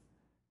I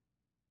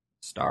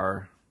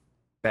star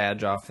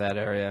badge off that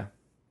area.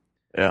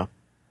 Yeah.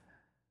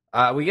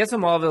 We get to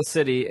Mauville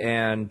City,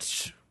 and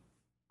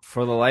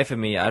for the life of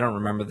me, I don't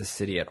remember the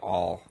city at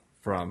all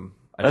from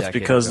a That's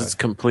decade because ago. it's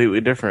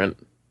completely different.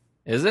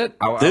 Is it?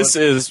 This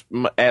is,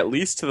 at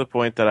least to the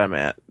point that I'm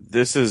at,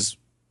 this is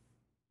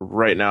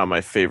right now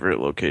my favorite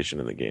location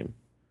in the game.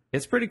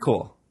 It's pretty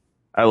cool.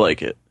 I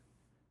like it.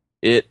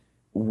 It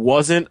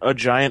wasn't a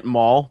giant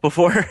mall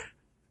before.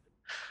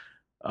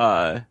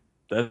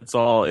 That's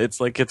all. It's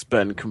like it's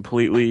been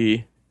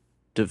completely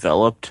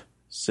developed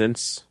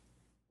since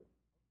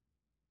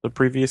the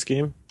previous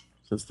game,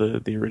 since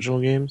the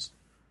original games.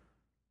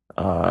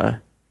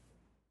 I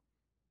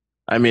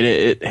mean,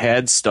 it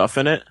had stuff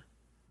in it.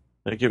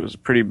 Like, it was a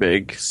pretty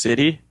big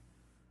city,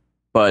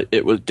 but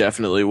it was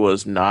definitely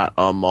was not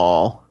a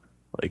mall,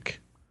 like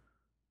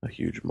a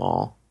huge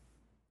mall.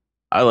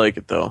 I like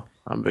it though.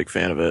 I'm a big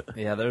fan of it.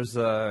 Yeah, there's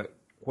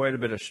quite a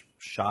bit of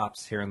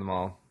shops here in the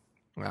mall.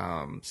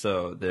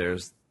 So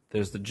there's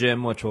the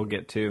gym, which we'll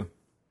get to.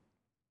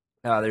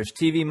 There's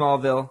TV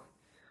Mauville,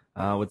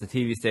 with the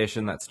TV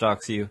station that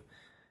stalks you.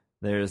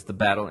 There's the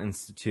Battle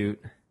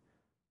Institute.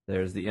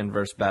 There's the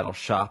Inverse Battle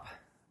Shop.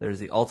 There's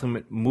the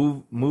Ultimate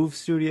Move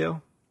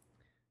Studio.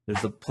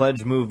 There's the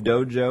Pledge Move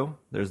Dojo.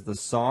 There's the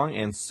Song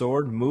and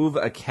Sword Move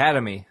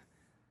Academy.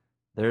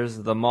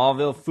 There's the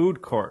Mauville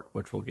Food Court,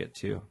 which we'll get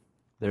to.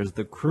 There's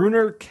the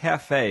Crooner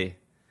Cafe.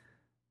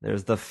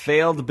 There's the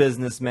Failed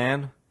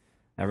Businessman,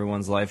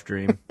 everyone's life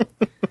dream.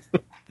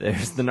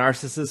 There's the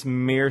Narcissus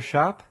Mirror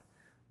Shop,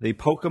 the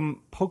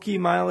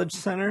Pokemileage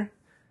Center,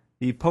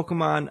 the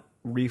Pokemon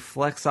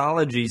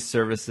Reflexology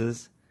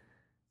Services,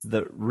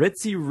 the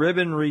Ritzy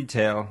Ribbon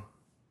Retail,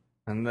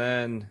 and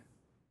then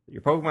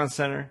your Pokemon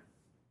Center,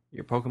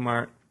 your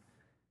Pokemart.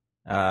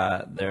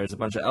 There's a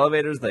bunch of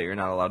elevators that you're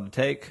not allowed to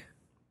take.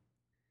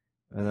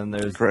 And then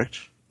there's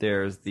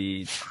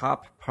the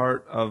top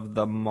part of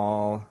the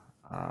mall,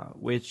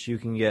 which you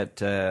can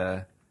get...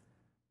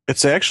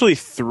 It's actually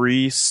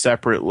 3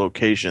 separate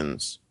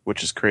locations,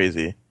 which is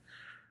crazy.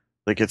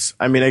 Like,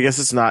 I guess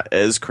it's not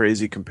as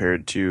crazy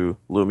compared to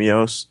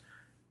Lumiose.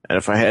 And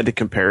if I had to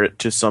compare it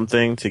to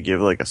something to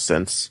give, like, a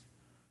sense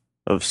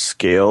of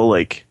scale,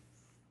 like,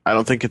 I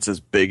don't think it's as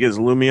big as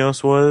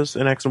Lumiose was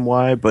in X and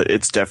Y, but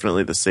it's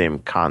definitely the same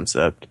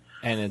concept.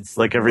 And it's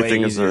like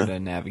everything way is easier to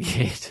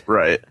navigate.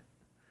 Right.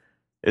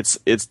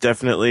 It's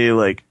definitely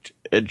like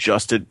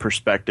adjusted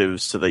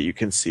perspectives so that you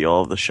can see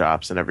all of the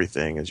shops and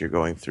everything as you're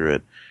going through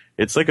it.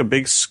 It's like a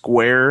big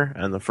square,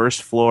 and the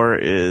first floor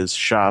is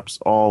shops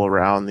all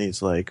around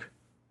these like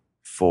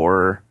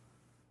 4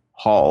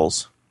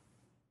 halls.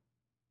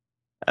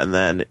 And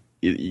then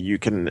you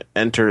can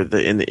enter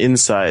in the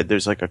inside.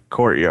 There's like a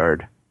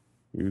courtyard.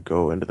 You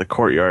go into the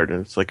courtyard,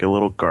 and it's like a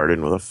little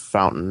garden with a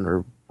fountain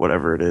or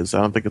whatever it is. I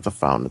don't think it's a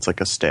fountain. It's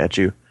like a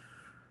statue.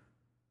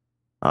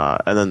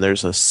 And then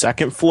there's a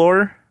second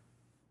floor,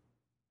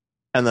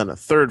 and then a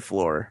third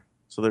floor.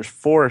 So there's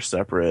 4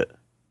 separate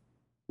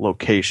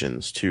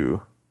locations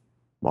to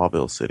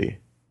Mauville City.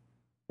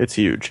 It's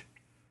huge.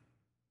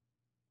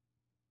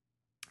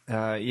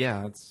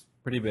 Yeah, it's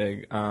pretty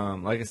big.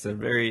 Like I said,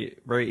 very,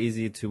 very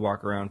easy to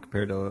walk around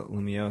compared to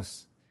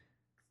Lumiose.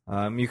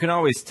 You can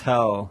always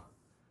tell,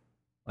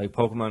 like,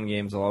 Pokemon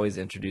games will always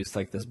introduce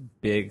like this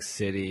big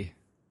city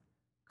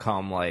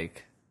come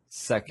like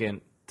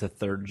second to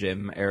third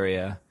gym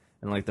area.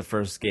 And like the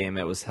first game,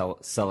 it was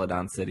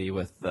Celadon City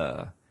with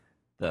the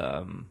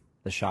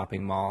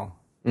shopping mall,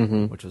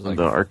 which was like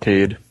the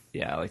arcade.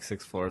 Yeah, like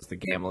 6 floors. The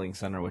gambling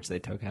center, which they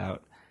took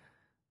out.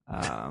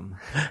 And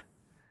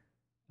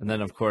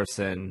then of course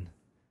in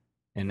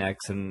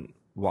X and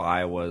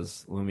Y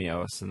was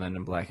Lumiose, and then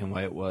in Black and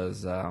White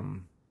was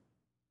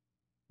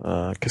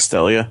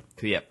Castelia.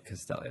 Yep,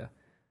 Castelia.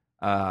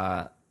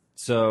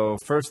 So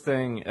first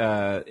thing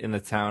in the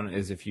town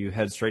is if you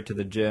head straight to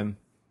the gym,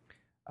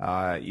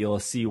 you'll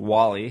see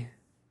Wally,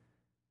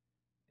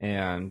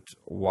 and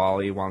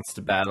Wally wants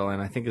to battle,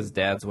 and I think his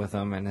dad's with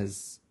him, and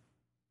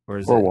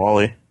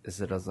Wally.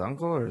 Is it his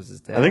uncle or is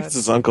his dad? I think it's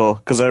his uncle,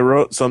 because I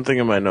wrote something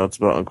in my notes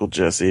about Uncle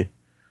Jesse.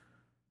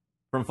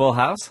 From Full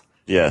House?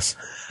 Yes.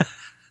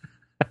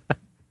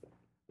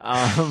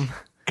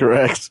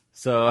 Correct.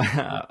 So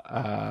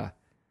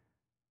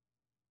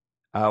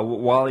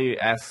Wally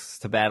asks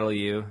to battle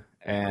you,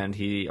 and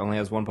he only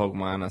has 1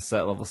 Pokemon, a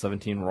set level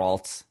 17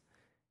 Ralts,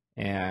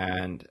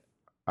 and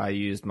I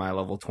used my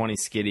level 20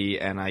 Skitty,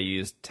 and I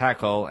used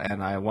Tackle,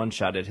 and I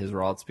one-shotted his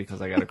Ralts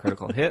because I got a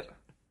critical hit.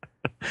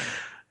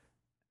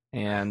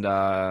 And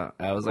I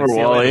was like, see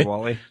you later,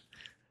 Wally.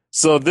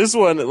 So this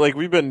one, like,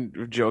 we've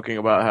been joking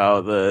about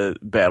how the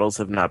battles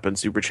have not been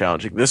super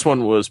challenging. This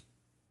one was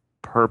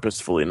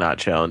purposefully not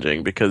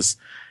challenging because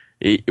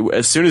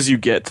as soon as you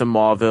get to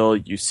Mauville,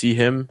 you see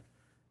him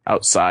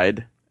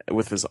outside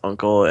with his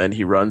uncle, and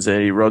he runs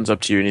in. He runs up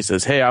to you and he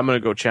says, "Hey, I'm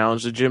gonna go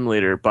challenge the gym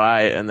leader.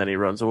 Bye." And then he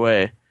runs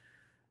away.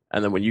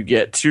 And then when you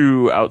get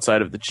to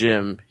outside of the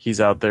gym,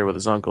 he's out there with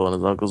his uncle, and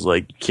his uncle's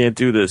like, "You can't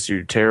do this.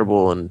 You're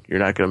terrible, and you're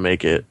not gonna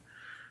make it."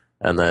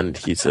 And then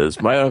he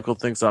says, "My uncle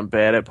thinks I'm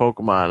bad at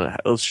Pokemon.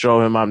 Let's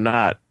show him I'm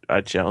not.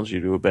 I challenge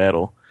you to a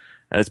battle."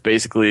 And it's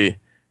basically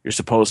you're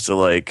supposed to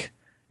like.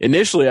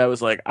 Initially, I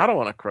was like, I don't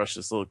want to crush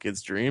this little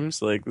kid's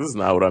dreams. Like, this is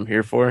not what I'm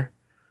here for.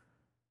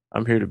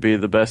 I'm here to be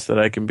the best that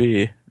I can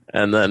be.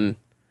 And then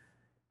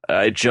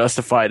I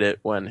justified it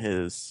when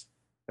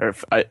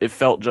it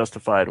felt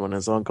justified when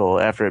his uncle,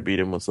 after I beat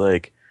him, was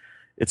like,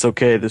 "It's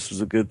okay. This was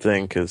a good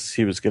thing because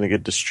he was going to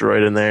get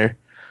destroyed in there."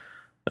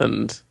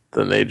 And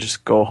then they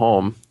just go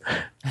home.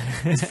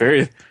 It's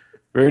very,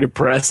 very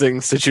depressing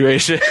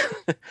situation.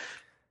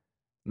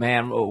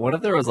 Man, what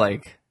if there was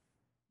like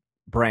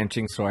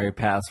branching story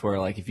paths where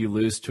like if you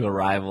lose to a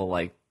rival,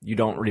 like you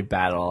don't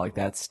rebattle, like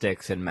that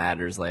sticks and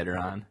matters later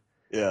on.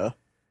 Yeah,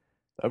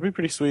 that'd be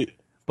pretty sweet.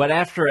 But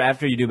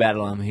after you do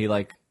battle him, he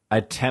like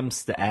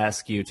attempts to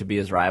ask you to be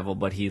his rival,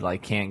 but he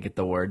like can't get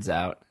the words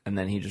out, and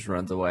then he just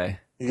runs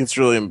away. He gets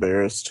really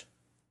embarrassed.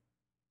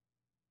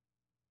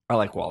 I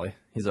like Wally.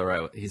 He's all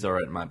right. He's all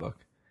right in my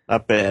book.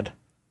 Not bad.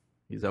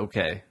 He's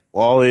okay.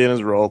 Wally and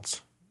his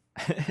Rolts.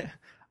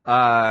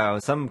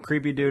 Some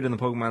creepy dude in the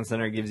Pokemon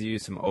Center gives you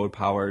some ode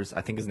powers.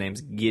 I think his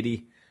name's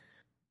Giddy.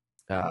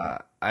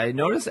 I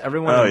noticed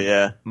everyone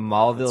in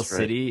Mauville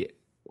City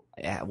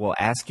will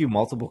ask you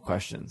multiple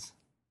questions.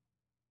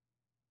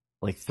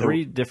 Like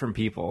 3 different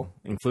people,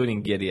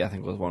 including Giddy, I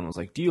think was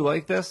like, "Do you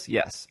like this?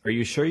 Yes. Are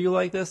you sure you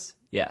like this?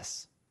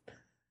 Yes.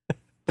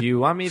 Do you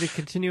want me to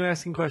continue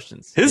asking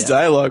questions?" His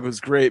dialogue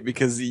was great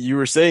because you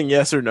were saying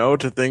yes or no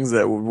to things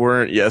that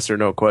weren't yes or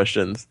no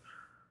questions.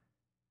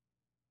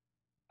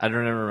 I don't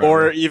remember.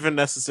 Or even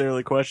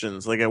necessarily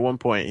questions. Like at one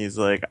point, he's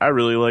like, "I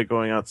really like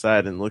going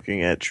outside and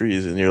looking at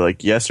trees," and you're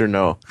like, "Yes or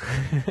no?"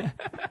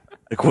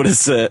 Like, what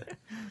is that? What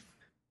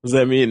does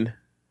that mean?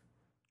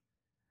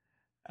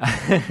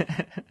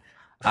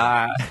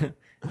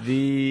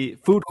 The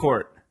food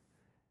court.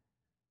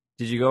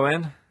 Did you go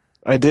in?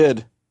 I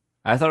did.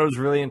 I thought it was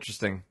really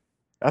interesting.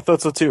 I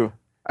thought so too.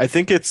 I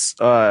think it's.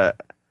 I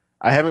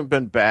haven't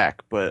been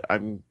back, but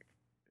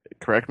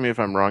correct me if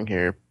I'm wrong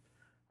here.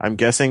 I'm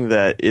guessing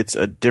that it's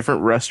a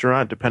different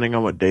restaurant depending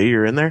on what day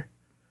you're in there.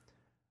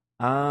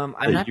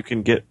 You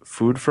can get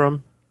food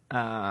from.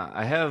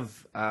 I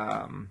have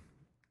the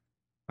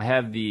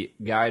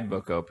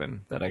guidebook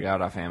open that I got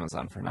off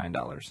Amazon for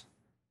 $9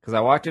 because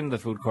I walked into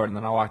the food court and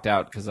then I walked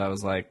out because I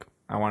was like,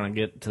 I want to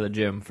get to the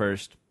gym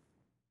first.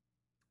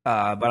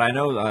 But I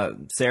know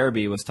Sarah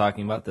B was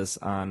talking about this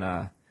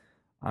on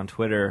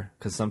Twitter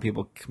because some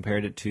people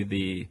compared it to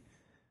the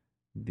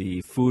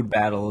food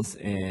battles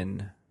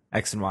in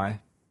X and Y.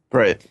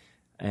 Right.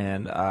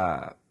 And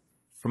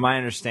from my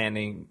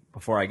understanding,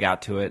 before I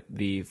got to it,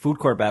 the food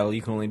court battle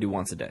you can only do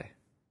once a day.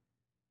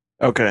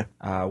 Okay.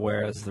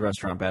 Whereas the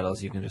restaurant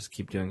battles you can just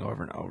keep doing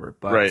over and over.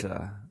 But, right.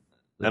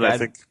 I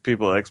think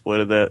people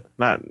exploited that.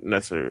 Not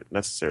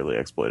necessarily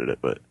exploited it,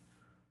 but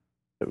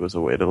it was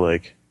a way to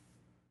like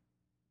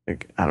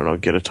I don't know,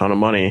 get a ton of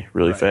money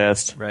really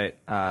fast. Right.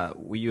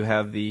 You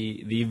have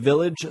the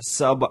village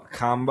sub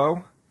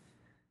combo,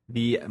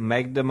 the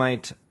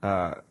Magnemite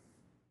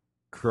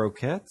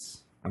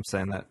croquettes. I'm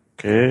saying that.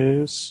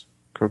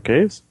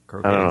 Croquets?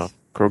 I don't know.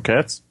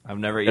 Croquettes? I've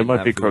never eaten that. It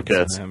might be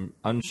croquettes. So I'm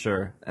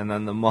unsure. And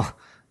then the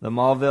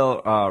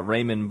Mauville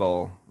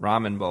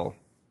ramen bowl,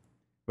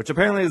 which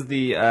apparently is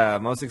the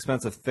most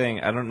expensive thing.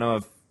 I don't know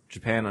if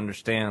Japan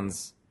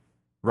understands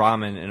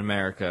ramen in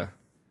America.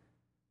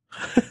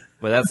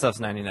 But that stuff's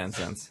 99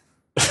 cents.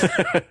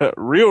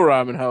 Real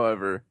ramen,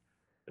 however,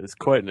 is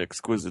quite an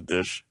exquisite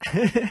dish.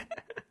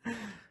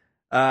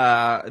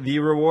 The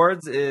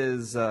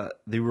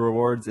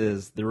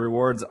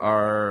rewards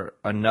are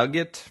a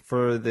nugget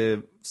for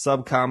the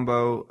sub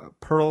combo,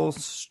 pearl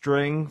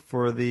string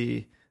for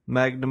the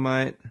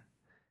Magnemite,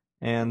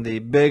 and the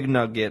big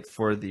nugget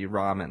for the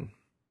ramen.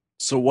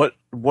 So what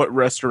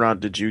restaurant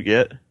did you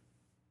get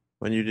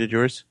when you did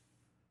yours?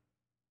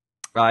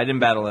 I didn't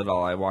battle at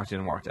all. I walked in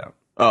and walked out.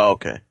 Oh,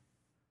 okay.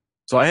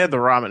 So I had the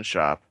ramen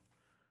shop,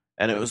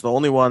 and it was the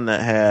only one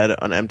that had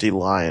an empty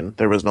line.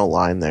 There was no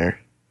line there.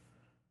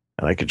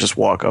 And I could just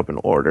walk up and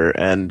order,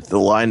 and the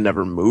line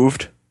never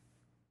moved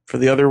for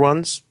the other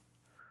ones.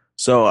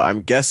 So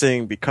I'm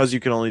guessing because you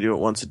can only do it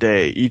once a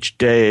day, each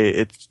day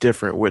it's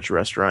different which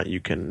restaurant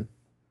you can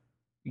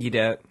eat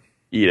at,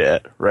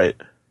 right?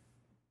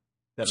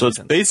 So it's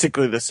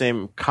basically the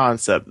same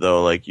concept,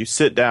 though. Like you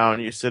sit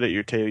down, you sit at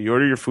your table, you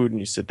order your food, and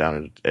you sit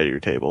down at your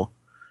table.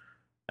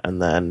 And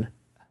then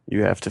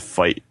you have to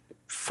fight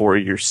for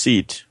your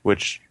seat,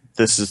 which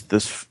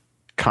this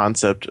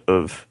concept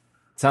of...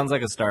 Sounds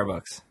like a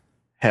Starbucks.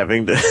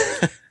 Having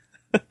to...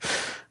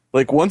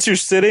 like, once you're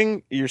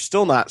sitting, you're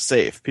still not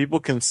safe. People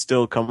can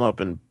still come up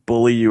and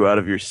bully you out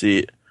of your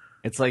seat.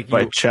 It's like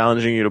by you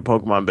challenging you to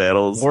Pokemon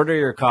battles. order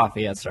your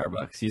coffee at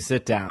Starbucks. You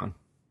sit down.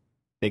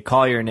 They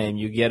call your name.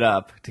 You get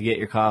up to get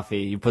your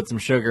coffee. You put some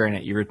sugar in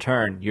it. You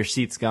return. Your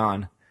seat's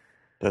gone.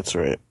 That's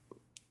right.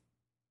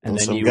 And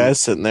then some you guy's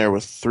sitting there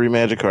with 3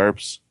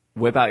 Magikarps.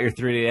 whip out your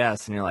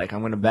 3DS and you're like, I'm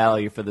going to battle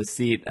you for the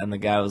seat. And the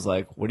guy was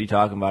like, what are you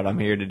talking about? I'm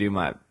here to do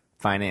my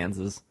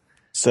finances.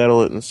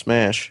 Settle it and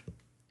smash.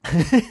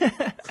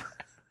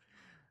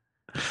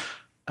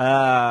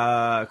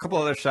 A couple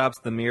other shops.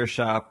 The Mirror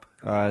Shop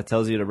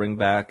tells you to bring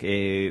back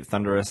a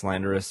Thundurus,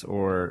 Landorus,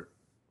 or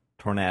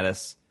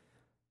Tornadus.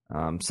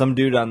 Some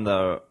dude on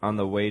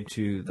the way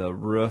to the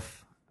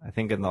roof, I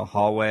think in the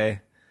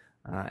hallway,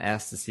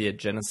 asked to see a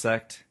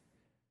Genesect.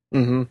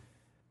 Mm-hmm.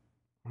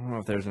 I don't know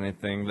if there's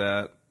anything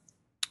that...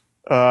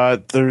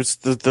 There's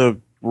the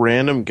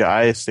random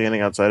guy standing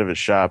outside of his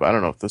shop. I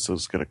don't know if this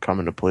was going to come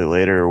into play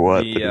later or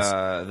what.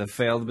 The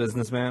failed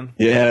businessman?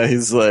 Yeah,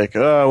 he's like,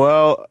 oh,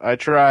 well, I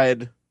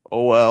tried.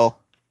 Oh, well.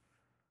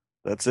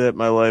 That's it.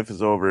 My life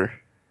is over.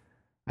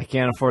 I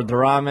can't afford the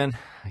ramen.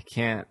 I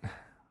can't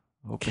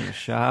open a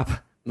shop.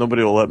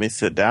 Nobody will let me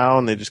sit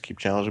down. They just keep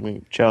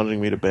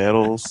challenging me to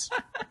battles.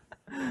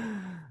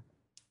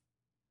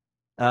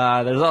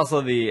 There's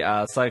also the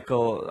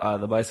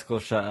the bicycle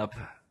shop.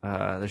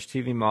 There's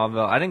TV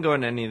Mauville. I didn't go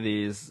into any of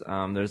these.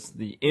 There's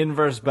the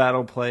inverse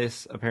battle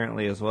place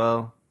apparently as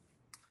well,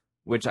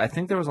 which I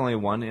think there was only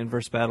one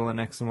inverse battle in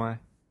X and Y.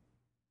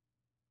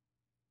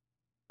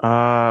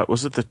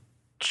 Was it the?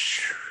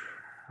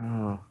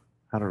 Oh,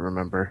 I don't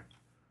remember.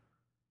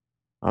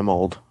 I'm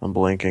old. I'm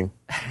blanking.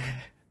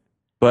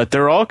 But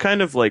they're all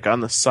kind of like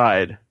on the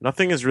side.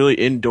 Nothing is really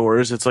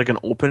indoors. It's like an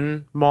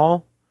open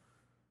mall,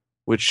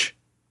 which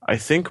I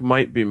think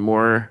might be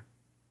more.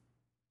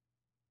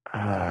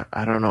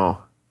 I don't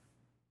know.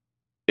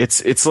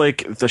 It's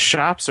like the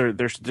shops are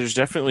there's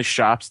definitely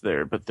shops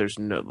there, but there's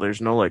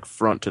no like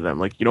front to them.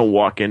 Like you don't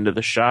walk into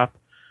the shop,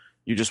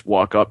 you just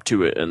walk up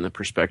to it, and the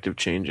perspective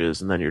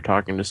changes, and then you're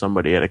talking to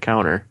somebody at a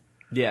counter.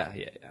 Yeah.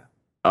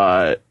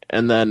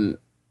 And then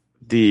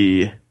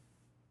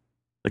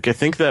I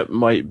think that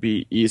might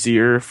be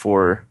easier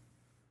for,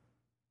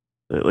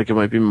 like, it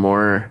might be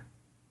more,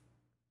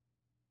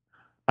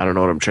 I don't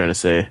know what I'm trying to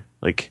say.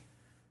 Like,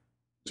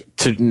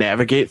 to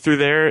navigate through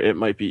there, it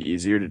might be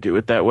easier to do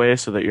it that way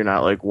so that you're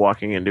not, like,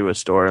 walking into a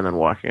store and then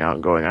walking out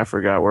and going, I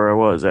forgot where I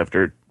was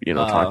after,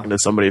 talking to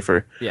somebody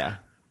for. Yeah.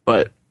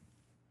 But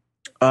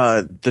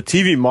the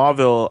TV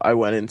Mauville I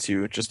went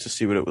into just to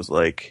see what it was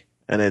like.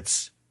 And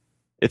it's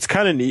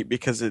kind of neat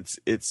because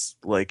it's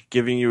like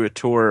giving you a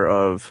tour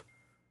of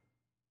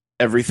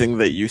everything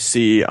that you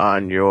see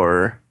on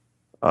your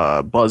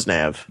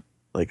BuzzNav,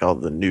 like all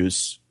the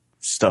news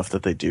stuff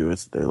that they do.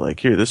 They're like,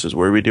 here, this is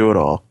where we do it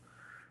all.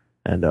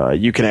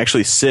 And you can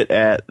actually sit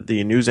at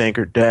the news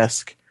anchor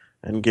desk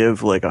and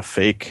give like a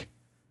fake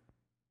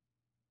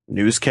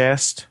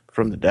newscast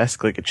from the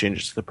desk. Like it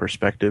changes the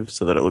perspective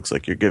so that it looks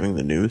like you're giving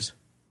the news,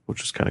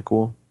 which is kind of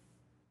cool.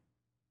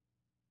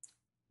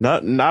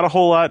 Not a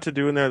whole lot to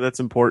do in there that's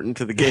important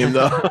to the game,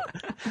 though.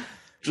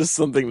 Just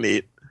something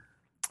neat.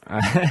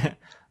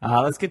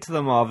 Let's get to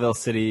the Mauville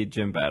City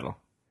gym battle.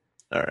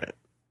 All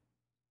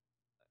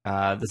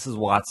right. This is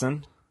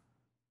Watson,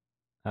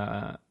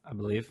 I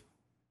believe.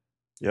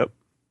 Yep.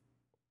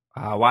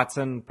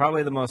 Watson,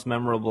 probably the most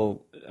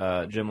memorable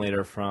gym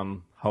leader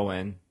from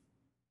Hoenn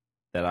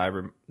that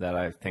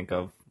I think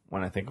of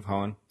when I think of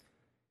Hoenn.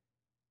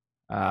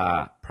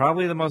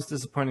 Probably the most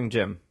disappointing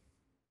gym.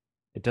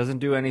 It doesn't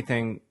do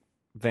anything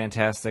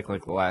fantastic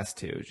like the last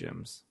two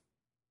gyms.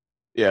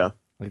 Yeah.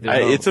 Like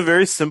it's a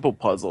very simple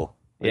puzzle.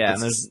 Like and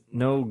there's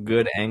no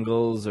good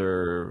angles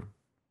or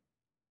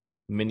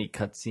mini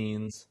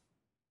cutscenes.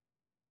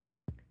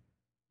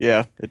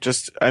 Yeah,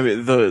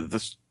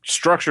 the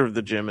structure of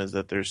the gym is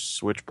that there's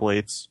switch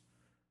plates,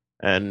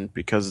 and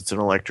because it's an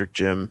electric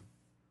gym,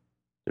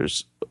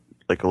 there's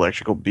like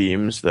electrical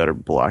beams that are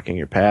blocking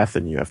your path,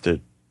 and you have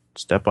to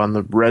step on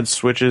the red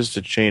switches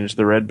to change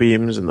the red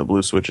beams and the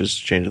blue switches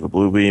to change the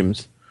blue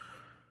beams.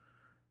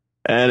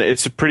 And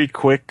it's a pretty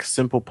quick,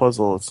 simple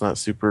puzzle. It's not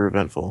super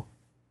eventful.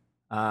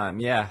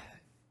 Yeah.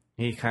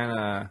 He kind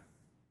of...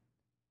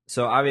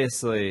 So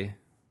obviously,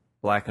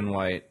 Black and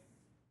White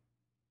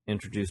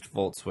introduced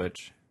Volt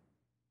Switch.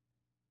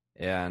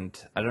 And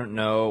I don't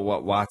know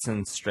what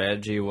Watson's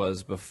strategy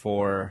was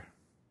before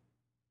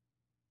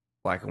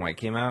Black and White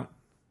came out.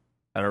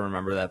 I don't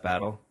remember that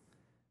battle.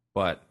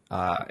 But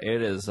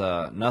it is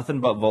nothing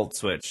but Volt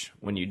Switch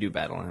when you do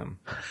battle him.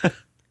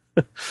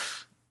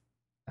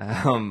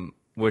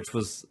 Which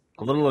was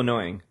a little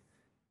annoying.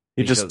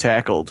 He just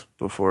tackled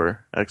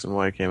before X and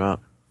Y came out.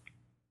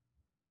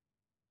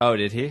 Oh,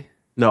 did he?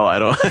 No, I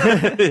don't.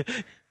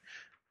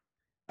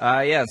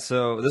 Yeah,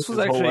 so this was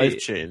His actually... whole life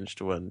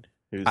changed when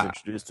he was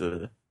introduced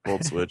to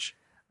Volt Switch.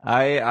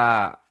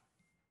 I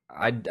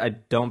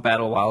don't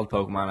battle wild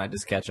Pokemon. I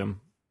just catch them.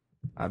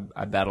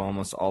 I battle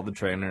almost all the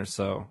trainers,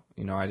 so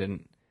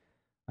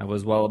I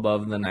was well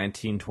above the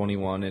 19,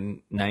 21,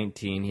 and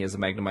 19. He has a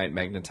Magnemite,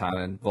 Magneton,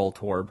 and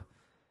Voltorb.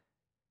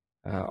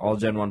 All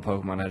Gen 1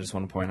 Pokemon, I just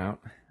want to point out.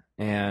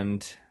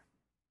 And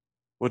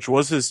which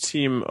was his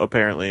team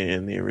apparently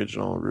in the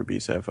original Ruby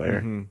Sapphire.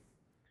 Mm-hmm.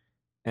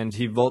 And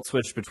he volt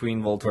switched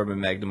between Voltorb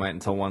and Magnemite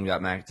until one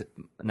got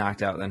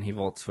knocked out. Then he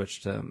volt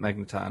switched to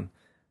Magneton.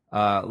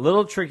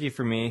 Little tricky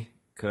for me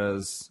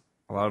because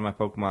a lot of my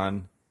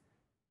Pokemon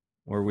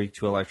were weak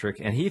to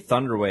electric, and he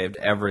Thunder Waved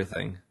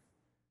everything.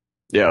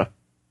 Yeah.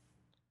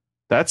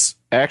 That's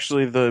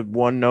actually the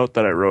one note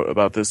that I wrote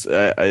about this.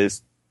 I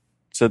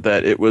said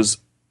that it was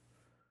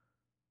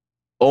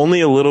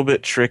only a little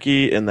bit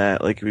tricky in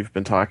that, like, we've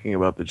been talking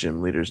about the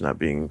gym leaders not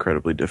being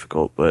incredibly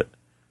difficult, but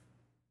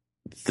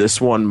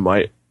this one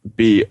might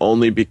be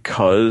only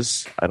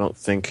because I don't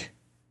think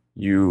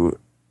you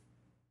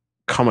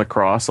come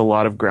across a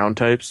lot of ground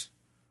types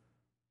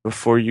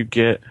before you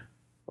get,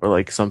 or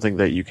like something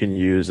that you can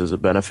use as a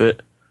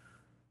benefit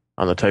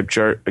on the type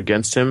chart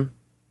against him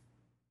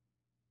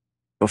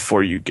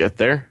before you get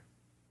there.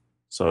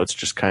 So it's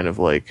just kind of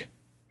like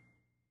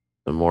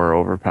the more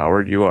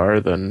overpowered you are,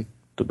 then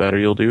the better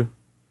you'll do.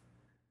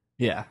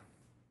 Yeah.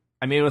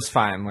 I mean, it was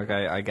fine. Like,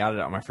 I got it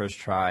on my first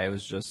try. It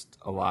was just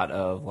a lot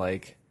of,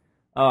 like,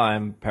 oh,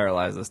 I'm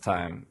paralyzed this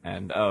time.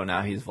 And, oh,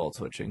 now he's volt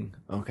switching.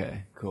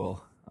 Okay,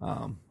 cool.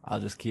 I'll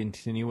just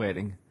continue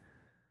waiting.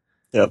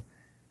 Yep.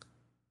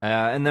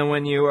 And then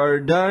when you are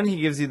done,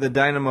 he gives you the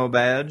Dynamo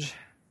badge.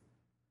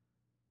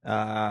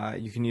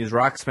 You can use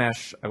Rock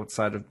Smash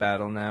outside of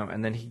battle now,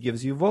 and then he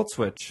gives you Volt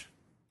Switch.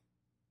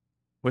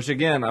 Which,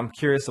 again, I'm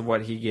curious of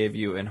what he gave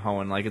you in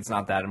Hoenn. Like, it's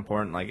not that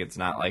important. Like, it's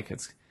not like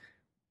it's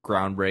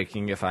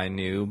groundbreaking if I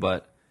knew,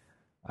 but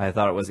I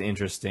thought it was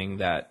interesting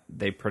that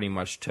they pretty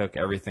much took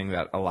everything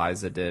that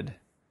Eliza did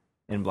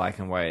in Black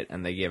and White,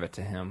 and they gave it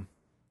to him.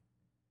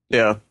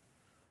 Yeah.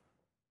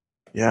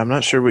 Yeah, I'm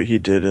not sure what he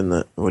did in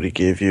the what he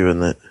gave you in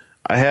the.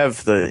 I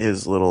have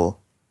his little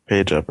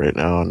page up right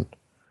now, and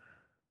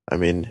I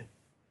mean,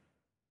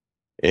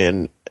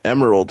 in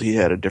Emerald he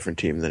had a different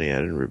team than he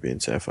had in Ruby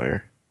and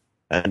Sapphire,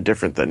 and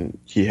different than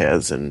he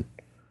has in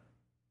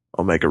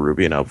Omega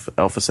Ruby and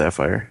Alpha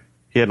Sapphire.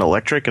 He had an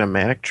Electric and a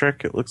Manic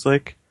Trick. It looks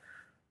like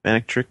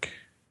Manic Trick,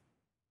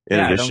 in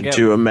addition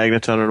to a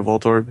Magneton and a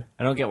Voltorb.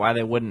 I don't get why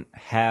they wouldn't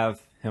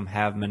have him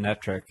have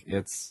Manectric.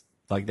 It's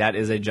like that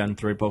is a Gen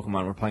 3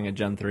 Pokemon. We're playing a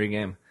Gen 3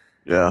 game.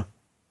 Yeah.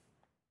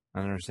 I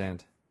don't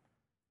understand.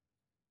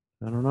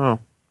 I don't know.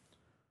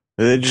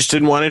 They just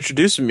didn't want to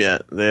introduce him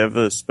yet. They have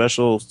a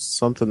special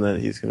something that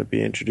he's going to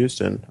be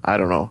introduced in. I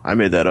don't know. I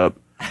made that up.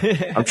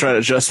 I'm trying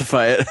to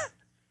justify it.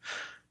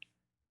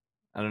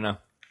 I don't know.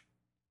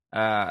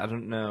 I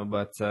don't know,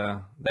 but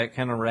that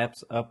kind of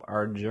wraps up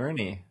our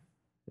journey.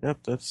 Yep,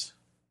 I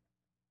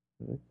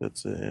think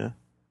that's it, yeah.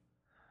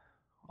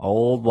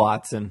 Old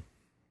Watson.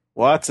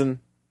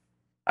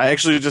 I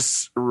actually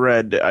just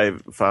I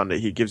found it.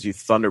 He gives you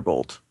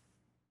Thunderbolt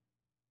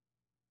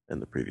in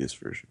the previous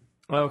version.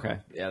 Oh, okay.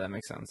 Yeah, that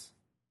makes sense.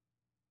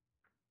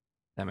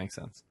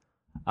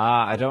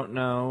 I don't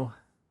know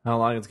how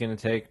long it's going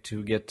to take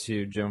to get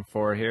to Gym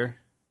 4 here.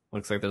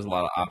 Looks like there's a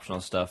lot of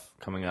optional stuff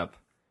coming up.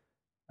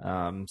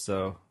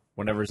 So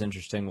whatever's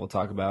interesting, we'll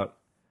talk about.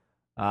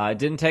 It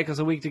didn't take us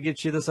a week to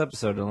get you this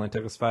episode. It only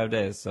took us 5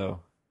 days,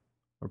 so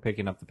we're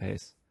picking up the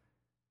pace.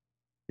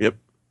 Yep.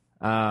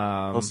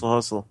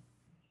 Hustle.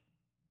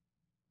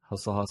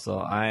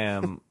 I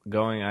am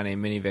going on a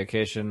mini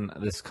vacation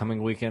this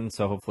coming weekend,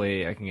 so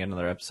hopefully I can get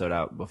another episode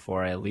out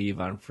before I leave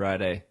on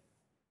Friday.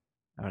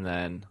 And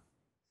then,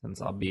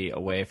 since I'll be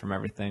away from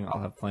everything,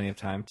 I'll have plenty of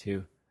time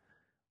to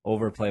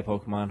overplay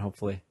Pokemon,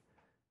 hopefully,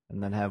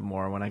 and then have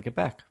more when I get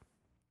back.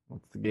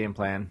 What's the game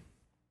plan?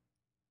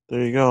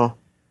 There you go.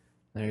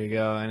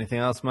 Anything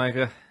else,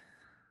 Micah?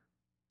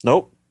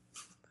 Nope.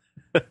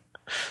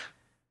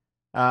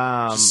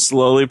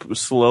 Slowly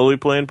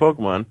playing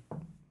Pokemon.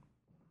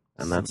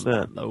 And that's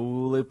it.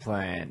 Slowly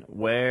playing.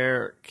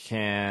 Where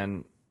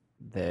can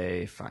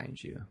they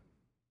find you?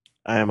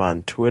 I am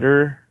on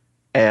Twitter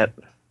at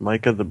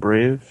Micah the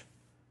Brave.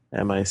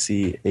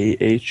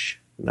 Micah,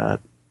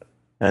 not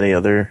any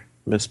other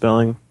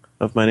misspelling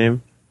of my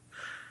name.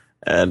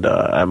 And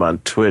I'm on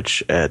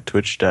Twitch at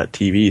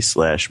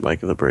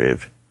twitch.tv/Micah the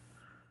Brave.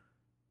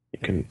 You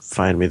can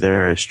find me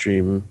there. I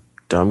stream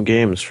dumb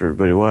games for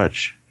everybody to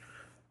watch.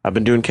 I've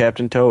been doing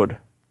Captain Toad,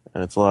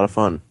 and it's a lot of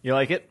fun. You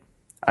like it?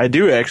 I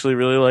do actually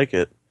really like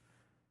it.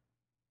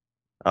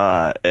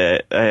 I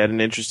had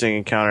an interesting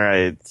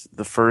encounter.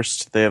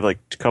 They have like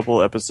a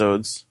couple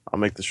episodes. I'll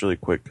make this really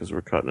quick because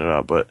we're cutting it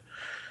out, but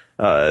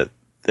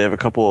they have a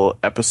couple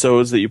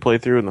episodes that you play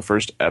through, and the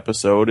first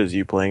episode is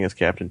you playing as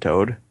Captain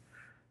Toad,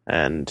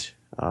 and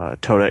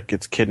Toadette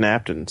gets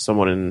kidnapped, and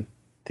someone in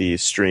the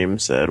stream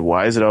said,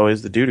 "Why is it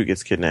always the dude who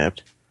gets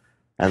kidnapped?"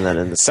 And then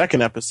in the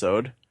second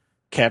episode,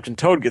 Captain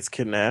Toad gets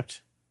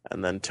kidnapped,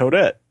 and then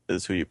Toadette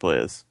is who you play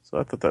as. So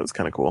I thought that was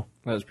kind of cool.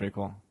 That was pretty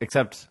cool.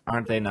 Except,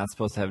 aren't they not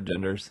supposed to have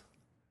genders?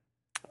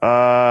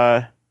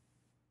 Yeah,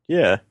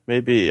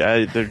 maybe.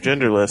 They're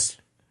genderless,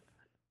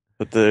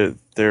 but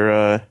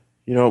they're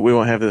you know what? We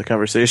won't have the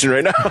conversation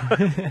right now.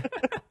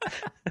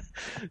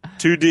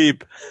 Too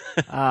deep.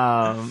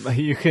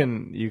 You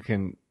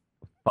can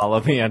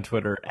follow me on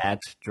Twitter at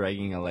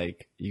Dragging a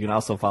Lake. You can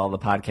also follow the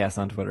podcast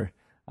on Twitter.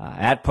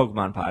 at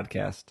Pokemon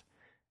Podcast.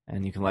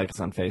 And you can like us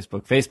on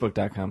Facebook,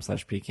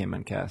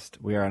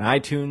 facebook.com/PKMNcast. We are on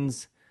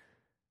iTunes,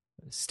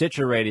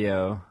 Stitcher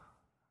Radio,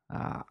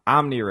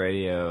 Omni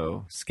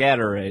Radio,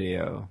 Scatter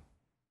Radio,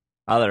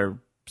 other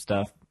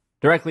stuff.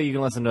 Directly, you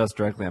can listen to us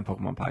directly on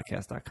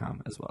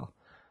PokemonPodcast.com as well.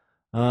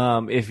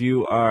 If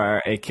you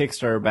are a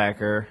Kickstarter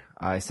backer,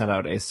 I sent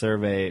out a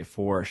survey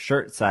for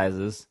shirt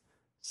sizes.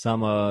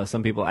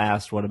 Some people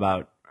asked, what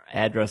about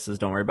addresses?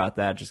 Don't worry about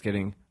that. Just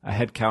getting a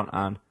head count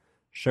on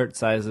shirt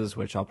sizes,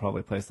 which I'll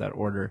probably place that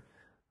order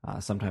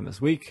sometime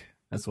this week,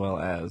 as well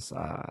as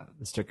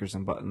the stickers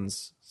and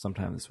buttons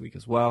sometime this week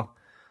as well.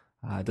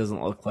 It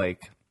doesn't look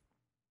like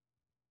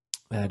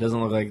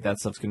that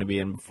stuff's going to be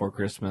in before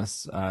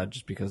Christmas,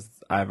 just because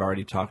I've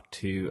already talked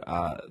to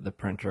the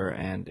printer,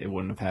 and it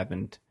wouldn't have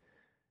happened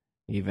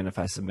even if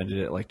I submitted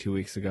it like 2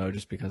 weeks ago,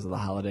 just because of the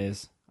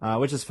holidays,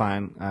 which is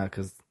fine,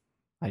 because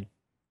I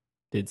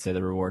did say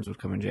the rewards would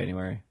come in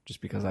January,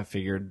 just because I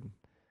figured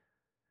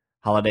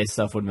holiday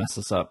stuff would mess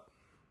us up.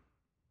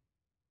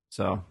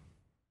 So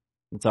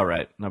it's all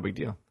right, no big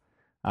deal.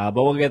 But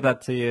we'll get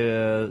that to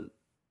you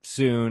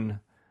soon.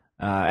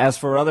 As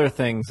for other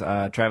things,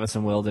 Travis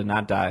and Will did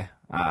not die.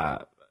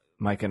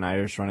 Mike and I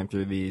are just running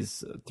through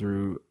these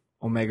through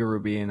Omega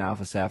Ruby and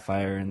Alpha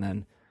Sapphire, and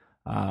then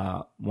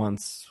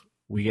once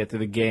we get through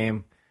the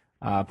game,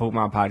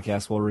 Pokemon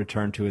Podcast will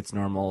return to its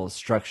normal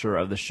structure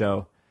of the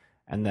show.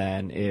 And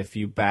then if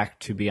you back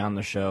to be on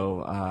the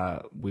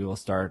show, we will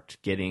start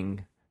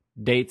getting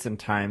dates and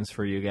times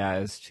for you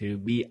guys to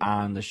be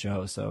on the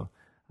show. So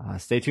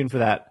stay tuned for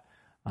that.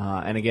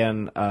 And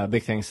again,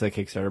 big thanks to the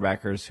Kickstarter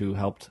backers who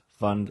helped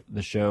fund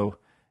the show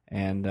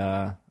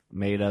and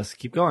made us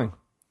keep going.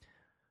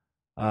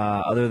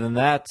 Other than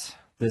that,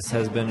 this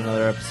has been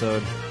another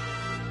episode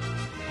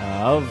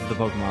of the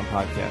Pokemon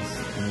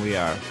Podcast, and we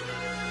are.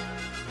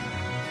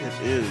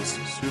 It is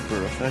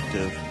super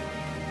effective.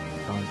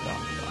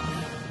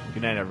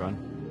 Good night, everyone.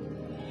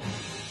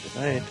 Good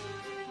night.